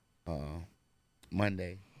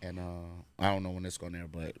Monday. And I don't know when it's going to air,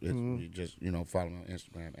 but it's, we just, you know, follow me on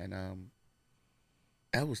Instagram. And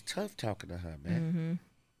that was tough talking to her, man. Mm-hmm.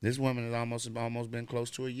 This woman has almost been close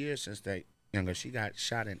to a year since they, you know, she got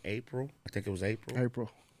shot in April. I think it was April. April.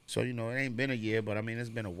 So, you know, it ain't been a year, but I mean, it's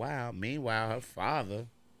been a while. Meanwhile, her father,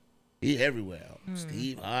 he everywhere.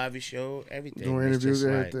 Steve Harvey show, everything. Doing It's interviews, just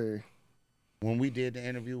like, everything. when we did the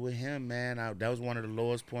interview with him, man, that was one of the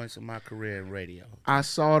lowest points of my career in radio. I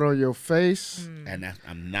saw it on your face, And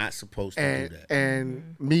I'm not supposed to and do that.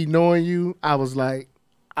 and me knowing you, I was like,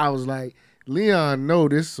 Leon, know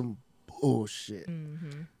this some bullshit.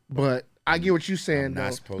 But I get what you're saying. I'm not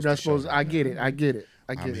though. supposed You're not to show supposed. I get it. I get it.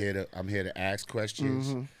 I get it. I'm here to ask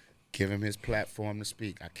questions, give him his platform to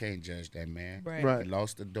speak. I can't judge that man. Right. Right. He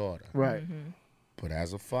lost a daughter. Right. But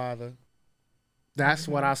as a father, That's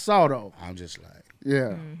what I saw though. I'm just like,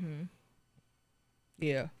 Yeah.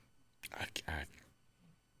 Yeah.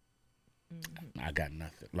 I got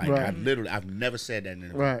nothing. Like Right. I've never said that in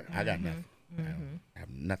an Right. I got nothing. I have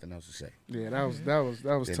nothing else to say. Yeah, that was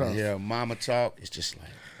Then tough. to hear mama talk, it's just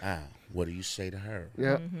like, what do you say to her?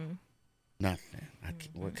 Yeah. Nothing.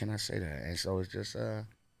 What can I say to her? And so it's just that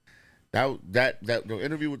the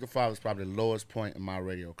interview with the father is probably the lowest point in my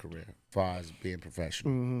radio career as far as being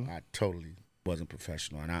professional. I totally wasn't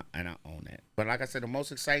professional, and I own that. But like I said, the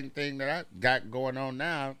most exciting thing that I got going on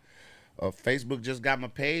now, Facebook just got my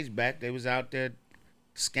page back. They was out there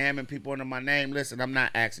scamming people under my name. Listen, I'm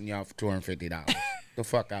not asking y'all for $250. The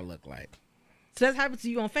fuck I look like? So that's happened to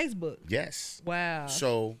you on Facebook. Yes. Wow.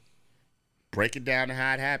 So break it down to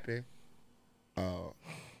how it happened.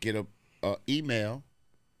 Get a email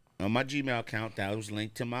on my Gmail account that was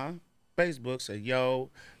linked to my Facebook. Say, yo,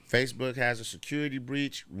 Facebook has a security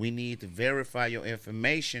breach. We need to verify your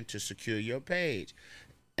information to secure your page.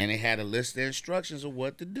 And it had a list of instructions of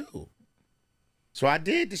what to do. So I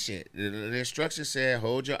did the shit. The instructions said,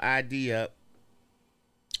 hold your ID up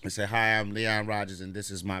and say, hi, I'm Leon Rogers, and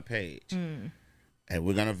this is my page. And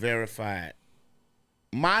we're going to verify it.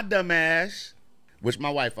 My dumbass, which my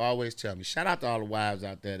wife always tell me, shout out to all the wives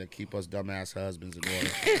out there that keep us dumbass husbands in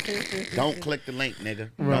order. Don't click the link, nigga.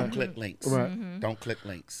 Right. Don't click links. Right. Don't click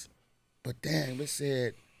links. But damn, it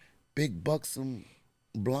said, big buxom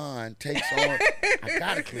blonde takes on. I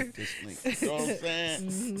gotta click this link. You know what I'm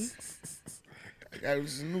saying?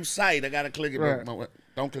 It's a new site. I gotta click it. Right.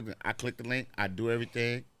 Don't click it. I click the link. I do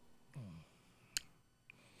everything.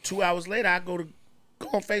 2 hours later, I go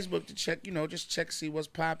on Facebook to check, just check, see what's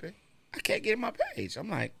popping. I can't get in my page. I'm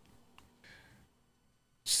like,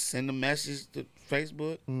 send a message to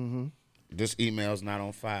Facebook. This email's not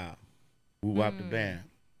on file. Woo wop the band.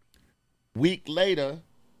 Week later,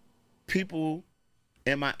 people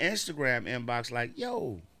in my Instagram inbox like,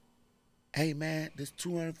 yo, hey man, this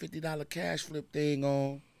 $250 cash flip thing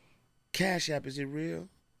on Cash App, is it real?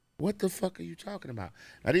 What the fuck are you talking about?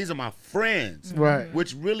 Now these are my friends, Right.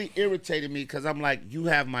 which really irritated me because I'm like, you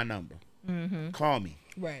have my number. Call me.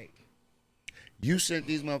 Right. You sent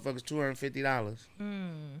these motherfuckers $250.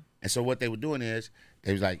 And so what they were doing is,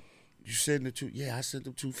 they was like, you sent them yeah, I sent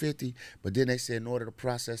them $250, but then they said in order to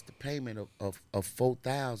process the payment of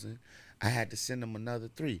 $4,000, I had to send them another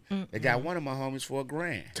 $3. They got one of my homies for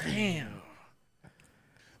 $1,000. Damn.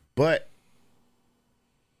 But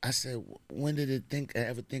I said, when did it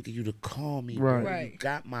ever think of you to call me? Right. Bro? Right. You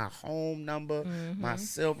got my home number, my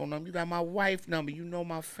cell phone number. You got my wife number. You know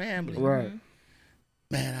my family. Right.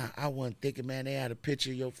 Man, I wasn't thinking, man, they had a picture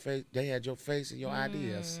of your face. They had your face and your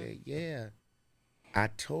ID. I said, yeah. I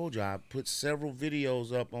told you, I put several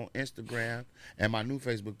videos up on Instagram and my new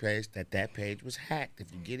Facebook page that page was hacked.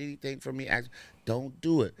 If you get anything from me, don't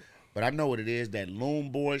do it. But I know what it is. That Loom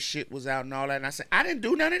Boy shit was out and all that. And I said, I didn't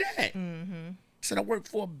do none of that. I said, I work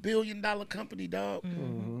for $1 billion company, dog.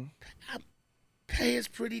 Pay is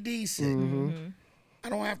pretty decent. I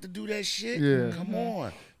don't have to do that shit. Yeah. Come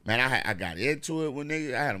on. Man, I got into it when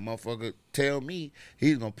I had a motherfucker tell me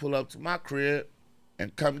he's going to pull up to my crib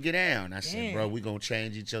and come get down. I said, bro, we going to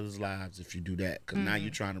change each other's lives if you do that. Because now you're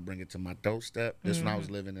trying to bring it to my doorstep. This when I was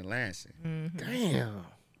living in Lansing. Damn.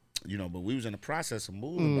 But we was in the process of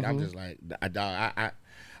moving. But I'm just like,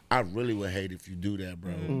 I really would hate if you do that,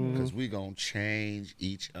 bro. Because we going to change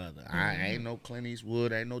each other. I ain't no Clint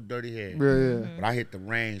Eastwood. I ain't no dirty hair. Yeah. But I hit the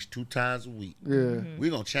range 2 times a week. Yeah. We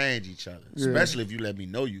gonna change each other, especially if you let me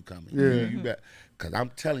know you coming. Yeah. You bet. Cause I'm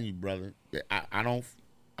telling you, brother, I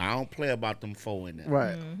don't play about them four in there.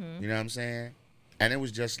 Right. You know what I'm saying? And it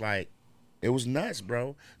was just like, it was nuts,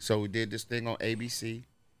 bro. So we did this thing on ABC.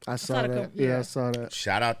 I saw that. Yeah, I saw that.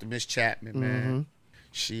 Shout out to Miss Chapman, man.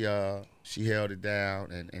 She held it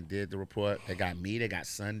down and did the report. They got me. They got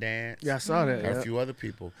Sundance. Yeah, I saw that. Got Yeah. a few other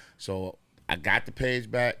people. So I got the page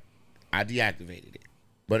back. I deactivated it.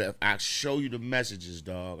 But if I show you the messages,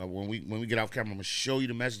 dog, when we get off camera, I'm gonna show you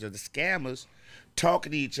the messages of the scammers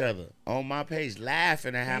talking to each other on my page,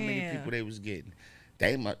 laughing at how many people they was getting.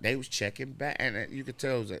 They was checking back, and you could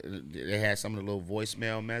tell they had some of the little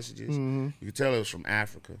voicemail messages. You could tell it was from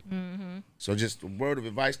Africa. So just a word of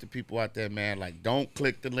advice to people out there, man, like don't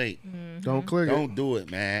click the link. Don't click it. Don't do it,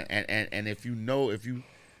 man. And if you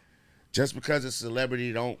just because it's a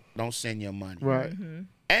celebrity, don't send your money. Right.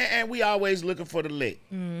 And we always looking for the lick.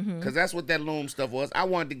 Because that's what that Loom stuff was. I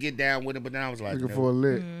wanted to get down with it, but then I was like, Looking for a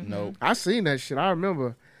lick. no. I seen that shit. I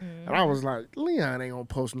remember. And I was like, Leon ain't gonna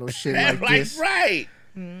post no shit like Like, this. right.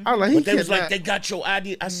 I was like, he But they was cannot- like, they got your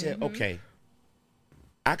ID. I said, okay,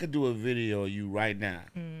 I could do a video of you right now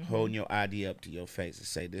holding your ID up to your face and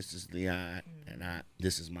say, "This is Leon, and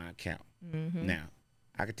this is my account." Now,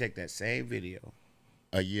 I could take that same video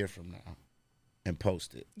a year from now and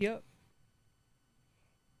post it. Yep.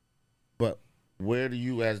 But where do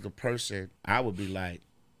you, as the person, I would be like,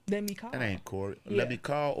 Let me call. that ain't Corey. Yeah. Let me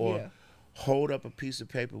call, or Yeah. hold up a piece of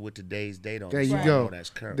paper with today's date on it. There you so I go. know that's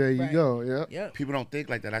current. There you Right. go. Yep. Yep. People don't think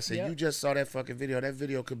like that. I said, Yep. you just saw that fucking video. That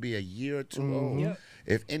video could be a year or two old. Yep.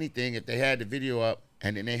 If anything, if they had the video up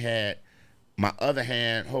and then they had my other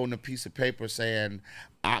hand holding a piece of paper saying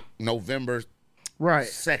November Right.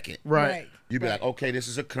 2nd, Right. you'd be like, okay, this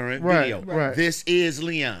is a current Right. video. Right. This is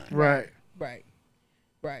Leon. Right. Right.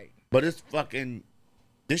 Right. But it's fucking,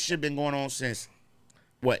 this shit been going on since,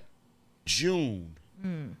 what, June.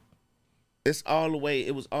 It was all the way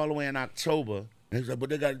in October. And he was like, but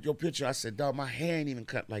they got your picture. I said, dog, my hair ain't even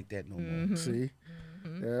cut like that no more. See.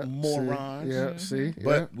 Yeah. Morons. See? Yeah. See.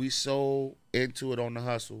 But we so into it on the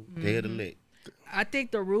hustle. They had a lick. I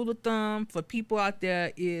think the rule of thumb for people out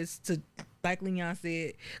there is to, like Leon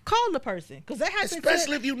said, call the person, because that happens.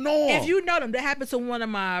 Especially if you know them. If you know them, that happened to one of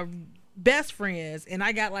my best friends, and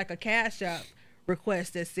I got like a Cash App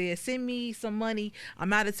request that said, "Send me some money.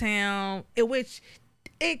 I'm out of town." In which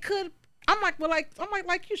it could. I'm like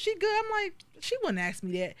you. She good. I'm like, she wouldn't ask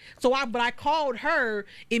me that. But I called her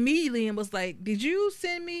immediately and was like, "Did you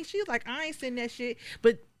send me?" She was like, "I ain't send that shit."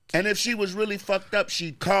 But and if she was really fucked up,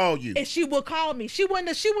 she'd call you. and she would call me. She wouldn't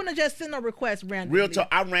have just sent a request randomly. Real talk.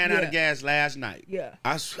 I ran out of Yeah. gas last night. Yeah.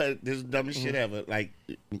 I swear, this is the dumbest shit ever. Like,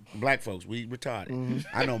 black folks, we retarded.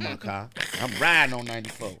 I know my car. I'm riding on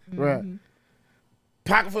 94. Right.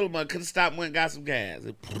 Pocket full of money. Couldn't stop, went and got some gas.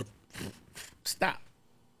 Stop.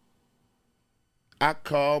 I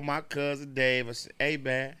called my cousin Dave. I said, "Hey,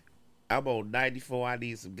 man, I'm on 94. I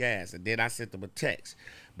need some gas." And then I sent him a text.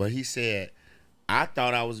 But he said, "I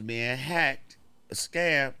thought I was being hacked, a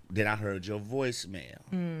scam." Then I heard your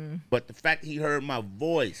voicemail. But the fact he heard my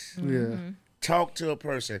voice, Yeah. talk to a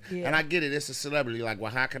person, Yeah. and I get it, it's a celebrity. Like,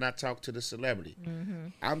 well, how can I talk to the celebrity?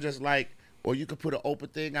 I'm just like, or you could put an open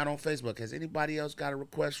thing out on Facebook. Has anybody else got a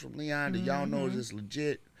request from Leon that y'all know is this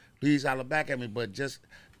legit? Please holler back at me, but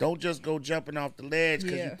don't just go jumping off the ledge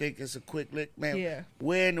because Yeah. you think it's a quick lick, man. Yeah.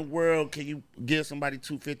 Where in the world can you give somebody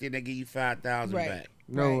 $250 and they give you $5,000 Right. back?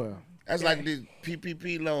 Nowhere. That's Right. like these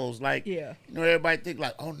PPP loans. Like, Yeah. you know, everybody think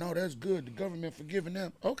like, oh no, that's good. The government forgiving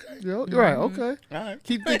them. Okay, Yeah. Right. Okay. all right.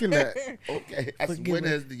 Keep thinking that. Okay. I said, when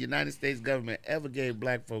has the United States government ever gave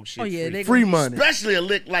black folks shit Oh yeah, free? they Free gonna- money. Especially a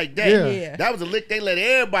lick like that. Yeah. Yeah. That was a lick they let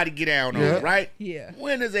everybody get down Yeah. on, right? Yeah.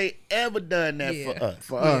 When has they ever done that Yeah. for us?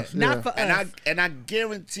 For us. Not yeah. for And us. I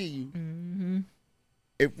guarantee you,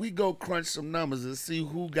 if we go crunch some numbers and see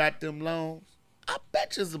who got them loans, I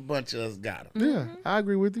bet you it's a bunch of us got them. Yeah. I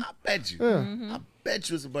agree with you. I bet you. Yeah. I bet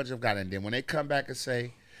you it's a bunch of us got them. And then when they come back and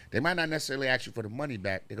say, they might not necessarily ask you for the money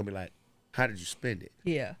back. They're gonna be like, "How did you spend it?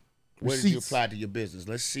 Yeah. Where did you Receipts. apply to your business?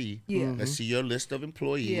 Let's see. Yeah. Let's see your list of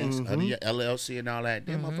employees Yeah. under your LLC and all that.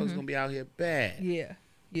 Them motherfuckers gonna be out here bad. Yeah.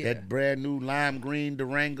 Yeah. That brand new lime green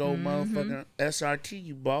Durango motherfucking SRT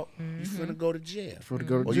you bought, you finna go to jail. For to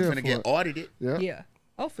go to Or you jail finna for get it. audited. Yeah. Yeah.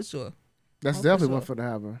 Oh, for sure. That's Oh, for definitely sure. one for the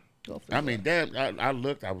happen. Oh, for I sure. mean, damn, I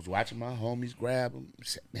looked, I was watching my homies grab them.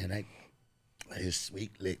 Said, man, his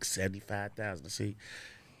sweet lick, 75,000. See,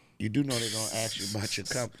 you do know they're gonna ask you about your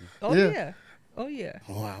company. Oh Yeah. yeah. Oh yeah.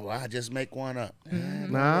 Oh, I just make one up.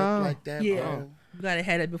 Nah. Like that, Yeah. bro. You gotta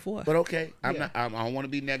have that before. But okay, Yeah. I don't want to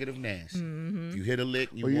be negative nasty. If you hit a lick,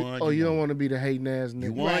 you Or won. you don't won. want to be the hating ass nigga.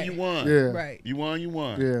 You won, Right. you won. Yeah. Right. You won, you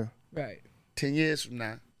won. Yeah. Right. 10 years from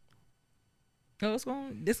now. No, it's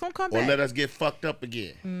gonna come Or back. let us get fucked up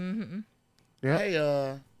again. Yeah. Hey,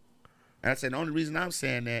 and I said the only reason I'm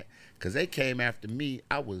saying that, because they came after me,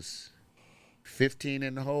 I was 15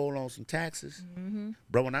 in the hole on some taxes.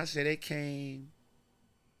 Bro, when I say they came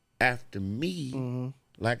after me,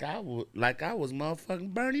 like I was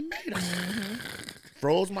motherfucking Bernie Madoff.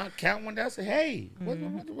 Froze my account one day. I said, hey, what?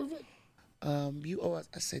 You owe us.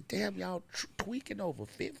 I said, damn, y'all tweaking over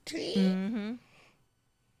 15.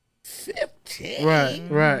 15.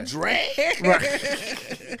 Right. Drag.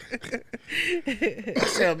 I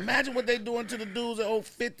said, imagine what they doing to the dudes that owe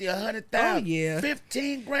 50, 100,000. Oh, yeah.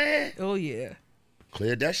 15 grand. Oh yeah.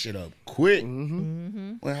 Cleared that shit up quick.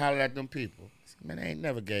 When I hollered at them people. I said, man, they ain't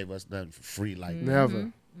never gave us nothing for free like that.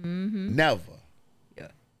 Never. Never. Yeah.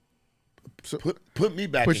 So, Put me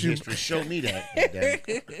back Put in you- history. Show me that.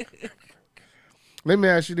 Damn. let me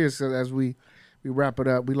ask you this as we wrap it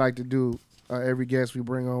up. We like to do every guest we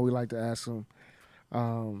bring on. We like to ask them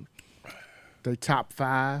their top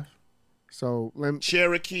 5. So let me,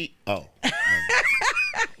 Cherokee. Oh.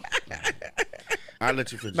 I'll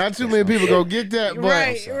let you finish. Not too many people gonna get that, but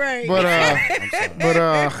Right. but I'm sorry. but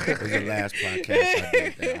It was the last podcast I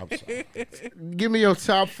did that. I'm sorry. give me your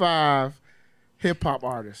top 5 hip hop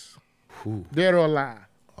artists, Whew. dead or alive.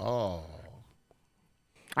 Oh.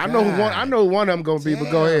 I know who one. I know who one of them gonna be, but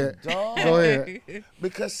go ahead. Dog. Go ahead.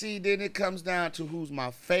 Because see, then it comes down to who's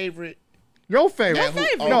my favorite. Your favorite. Your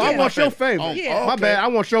favorite. No, I Yeah. want your favorite. Oh, Yeah. My bad. I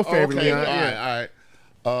want your favorite, Okay, Leon. all Yeah.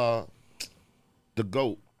 right. The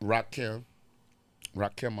GOAT, Rakim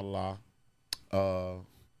Allah,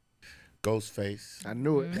 Ghostface. I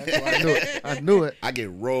knew it. That's why I knew it. I knew it. I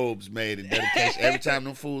get robes made in dedication. Every time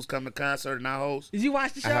them fools come to concert and I host, Did you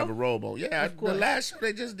watch the I have a show? robe on. Yeah, Of the course. last show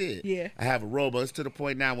they just did. Yeah. I have a robe on. It's to the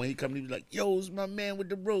point now when he come, he be like, yo, it's my man with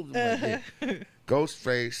the robes. I'm like, yeah.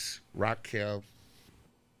 Ghostface, Rakim,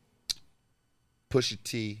 Pusha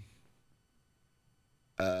T,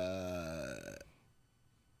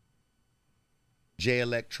 J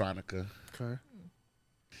Electronica. Okay.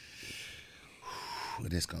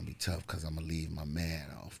 And it's gonna be tough because I'm gonna leave my man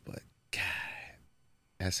off, but God,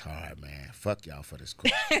 that's hard, man. Fuck y'all for this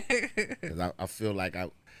question. Because I feel like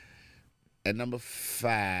at number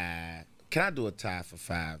 5, can I do a tie for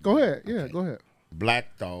 5? Go ahead. Yeah. Okay. Go ahead.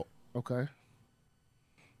 Black Thought Okay.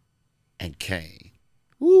 and Kane.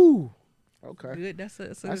 Ooh. Okay. Good. That's a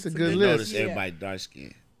That's a You good list. notice Yeah. everybody dark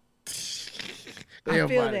skin. I feel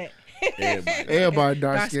Everybody. that. Everybody. Everybody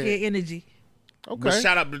dark Dark skin skin. energy. But Okay.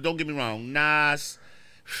 shout out, but don't get me wrong, Nas,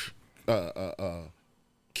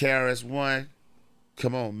 KRS-One.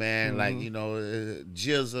 Come on, man. Like, you know,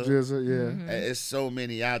 Jizza. Jizza, yeah. It's so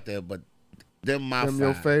many out there, but them my Them 5.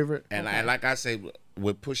 your favorite? And like I say,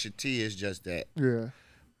 with Pusha T, it's just that Yeah.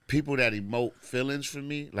 people that emote feelings for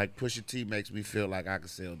me, like Pusha T makes me feel like I can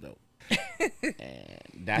sell dope.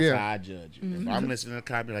 And that's Yeah. how I judge it. If I'm listening to a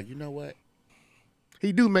cop, be like, you know what?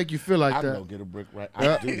 He do make you feel like I can that. go get a brick right.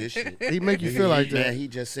 I can do this shit. He make you feel like Man, that. he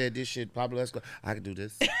just said this shit. Pablo, let's go. I can do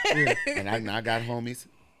this. And I got homies.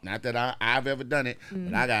 Not that I've ever done it,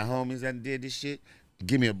 but I got homies that did this shit.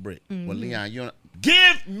 Give me a brick. Well, Leon, you don't.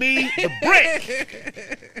 Give me the brick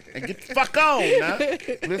and get the fuck on, now.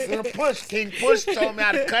 Listen to Push. King Push told me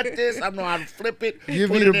how to cut this. I know how to flip it. Give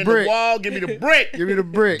put me it the in brick. the wall. Give me the brick. Give me the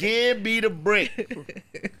brick. Give me the brick.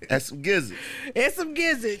 That's some gizzards. It's some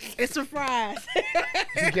gizzards. It's some fries.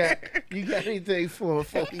 You got anything for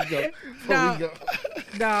before we go? No.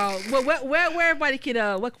 No. Well, where everybody can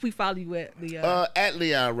what can we follow you at, Leon? At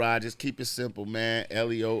Leon Rogers, keep it simple, man.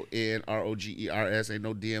 LeonRogers. Ain't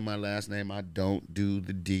no D in my last name. I don't do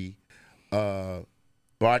the D.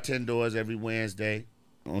 Bartend doors every Wednesday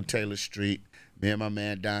on Taylor Street. Me and my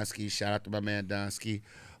man Donsky. Shout out to my man Donsky.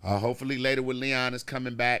 Hopefully later with Leon is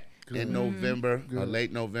coming back in November,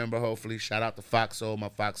 late November, hopefully. Shout out to Fox Soul, my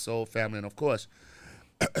Fox Soul family. And of course,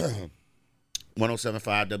 107.5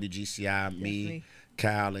 WGCI, me,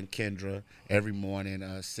 Kyle, and Kendra every morning,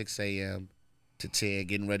 6 a.m. to 10,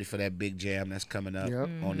 getting ready for that big jam that's coming up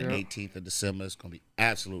on the 18th of December. It's going to be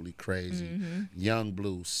absolutely crazy. Young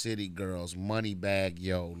Blue, City Girls, Moneybag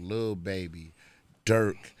Yo, Lil Baby,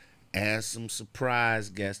 Dirk, and some surprise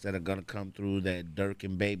guests that are going to come through that Dirk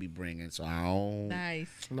and Baby bringing. So I don't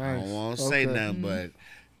want to say nothing, but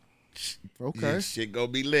this shit gonna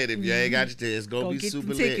be lit. If you ain't got your tickets, it's gonna be get super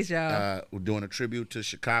some tickets, lit. y'all. We're doing a tribute to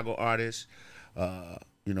Chicago artists.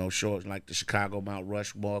 You know, shows like the Chicago Mount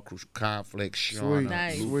Rushmore, Crucial Conflict, Shauna,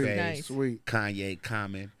 Nice. Blueface, Sweet. Kanye,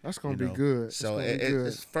 Common. That's gonna you be good. So It's gonna be good.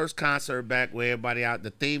 it's first concert back where everybody out.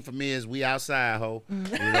 The theme for me is we outside, ho. You know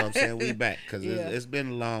what I'm saying? We back because it's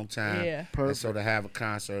been a long time. Yeah. And so to have a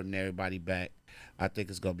concert and everybody back, I think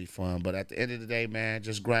it's gonna be fun. But at the end of the day, man,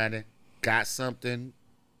 just grinding. Got something.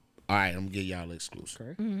 All right, I'm gonna give y'all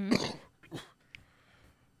exclusive. Okay.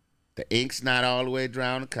 The ink's not all the way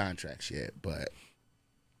down the contracts yet, but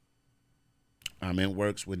I'm in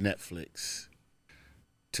works with Netflix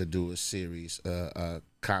to do a series, a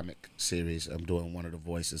comic series. I'm doing one of the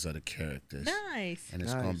voices of the characters. Nice. And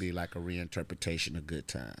it's going to be like a reinterpretation of Good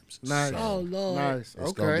Times. Nice. So Oh Lord. Nice.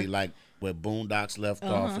 it's going to Okay. be like where Boondocks left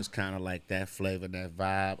off. It's kind of like that flavor, that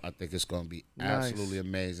vibe. I think it's going to be Nice. absolutely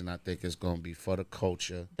amazing. I think it's going to be for the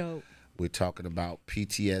culture. Dope. We're talking about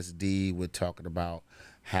PTSD. We're talking about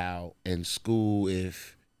how in school,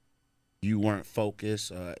 if you weren't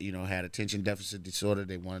focused, you know, had attention deficit disorder,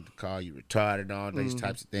 they wanted to call you retarded, all these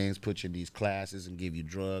types of things, put you in these classes and give you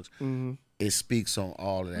drugs. It speaks on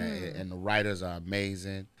all of that. And the writers are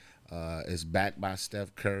amazing. It's backed by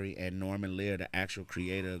Steph Curry and Norman Lear, the actual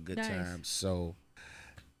creator of Good Nice. Times. So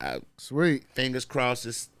Sweet. fingers crossed,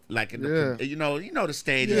 it's like in the, you know the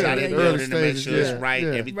stages, Yeah, how they the building early to make stages, sure it's yeah, right, yeah.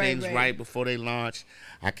 everything's Right. right before they launch.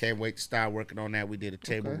 I can't wait to start working on that. We did a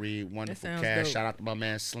table Okay. read, wonderful sounds cast. dope. Shout out to my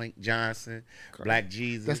man Slink Johnson, Black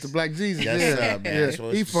Jesus. That's the Black Jesus. Yes, yeah, sir, man. yeah.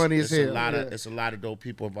 So He funny as hell. It's a lot of dope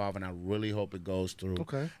people involved, and I really hope it goes through.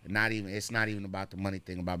 Okay. It's not even about the money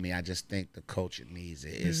thing about me. I just think the culture needs it.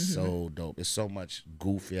 It's so dope. It's so much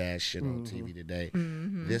goofy ass shit on TV today.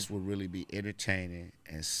 This would really be entertaining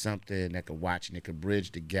and something that could watch and it could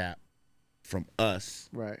bridge the gap from us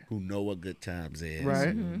Right. who know what good times is, Right.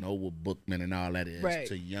 who know what Bookman and all that is, Right.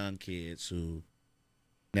 to young kids who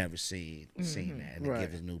never seen that, and Right.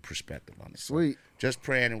 it gives a new perspective on it. So Sweet. just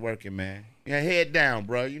praying and working, man. Yeah, head down,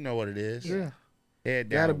 bro. You know what it is. Yeah. Head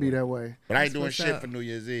down. Gotta be with it. that way. But I ain't That's doing what's shit up. for New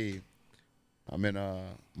Year's Eve. I mean,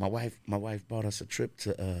 my wife bought us a trip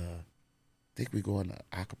to I think we going to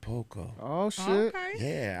Acapulco. Oh shit. Okay.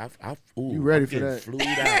 Yeah, ooh, You ready I'm for getting that? Flued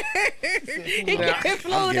out. He getting I'm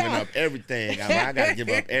flued giving out. up everything. I gotta give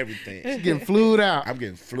up everything. Getting flued out. I'm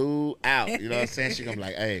getting flew out. You know what I'm saying? She gonna be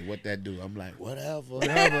like, hey, what that do? I'm like, whatever.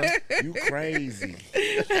 You crazy.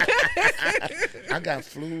 I got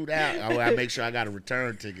flued out. I make sure I got a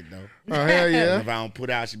return ticket though. Oh hell yeah. If I don't put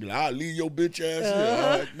out, she be like, I'll leave your bitch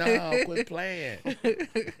ass here. No, quit playing.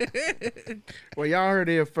 Well, y'all heard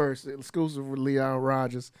it here first. Exclusive with Leon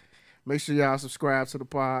Rogers. Make sure y'all subscribe to the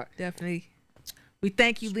pod. Definitely. We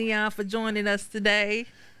thank you, Leon, for joining us today.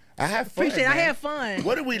 I have fun. Appreciate it. I man. had fun.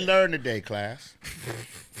 What did we learn today, class?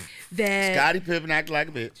 That Scottie Pippen act like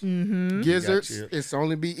a bitch. Gizzards, you. it's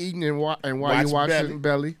only be eating and while Watch you watching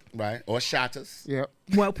belly. belly. Right? Or Shotters. Yep.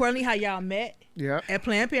 well, apparently how y'all met Yep. at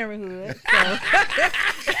Planned Parenthood.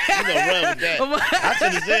 You gonna run with that. I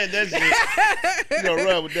should have said that shit. You gonna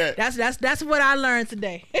run with that. That's what I learned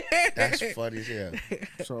today. That's funny as hell.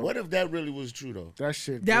 So What if that really was true though? that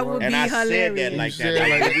shit. That boy. would And be I said that hilarious. like You that. said Like,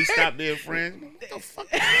 like- when we stopped being friends. What the fuck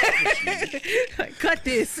is wrong with you? Cut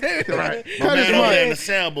this. Right. My Cut his man over there in mic. the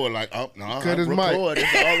soundboard like, oh, no, Cut his mic. record.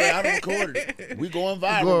 It's already, I done recorded it. We going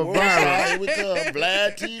viral. Going World viral. star. Here we come.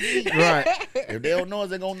 Vlad TV. Right. If they don't know us,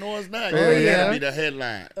 they gonna know us now. Oh, Yeah, yeah. that'll be the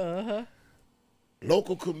headline.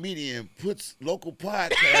 Local comedian puts local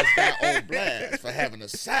podcast guy on blast for having a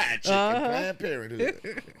side chick in Planned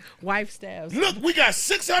Parenthood. Wife stabs. Look, we got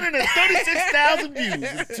 636,000 views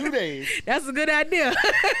in 2 days. That's a good idea.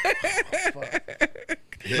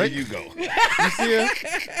 There you go. You see her?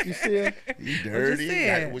 You see her? You dirty.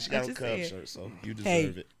 saying. Wish you got I'm a just Cub saying. shirt, so you Hey.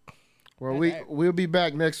 deserve it. Well, we'll be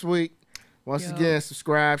back next week. Once Yo. again,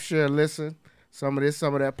 subscribe, share, listen. Some of this,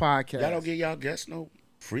 some of that podcast. Y'all don't give y'all guests no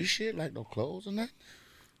free shit, like no clothes or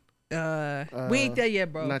nothing? We ain't there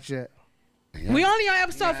yet, bro. Not yet. We only on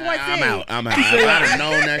episode 14. I'm out. If I'd have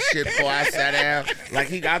known that shit before I sat down,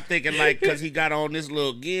 like I'm thinking like, cause he got on this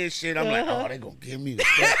little gear shit. I'm like, oh, they gonna give me the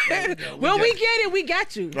stuff. Well, we get it. We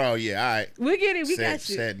got you. Oh yeah, all right. We get it. We said, got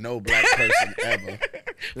you. Said no black person ever.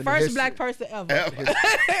 First black person ever.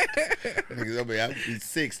 Niggas, I mean, I'll be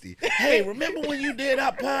 60. Hey, remember when you did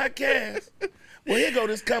our podcast? Well, here go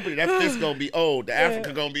this company. That fist gonna be old. The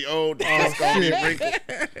Africa gonna be old. The fist gonna be wrinkled.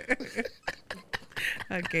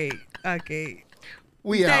 Okay.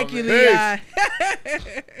 We out. Thank you, man. Leon.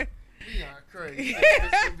 We are crazy.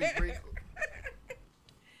 This gonna be wrinkled.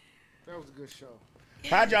 That was a good show.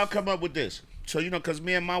 How'd y'all come up with this? So, you know, because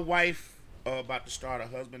me and my wife are about to start a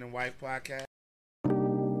husband and wife podcast.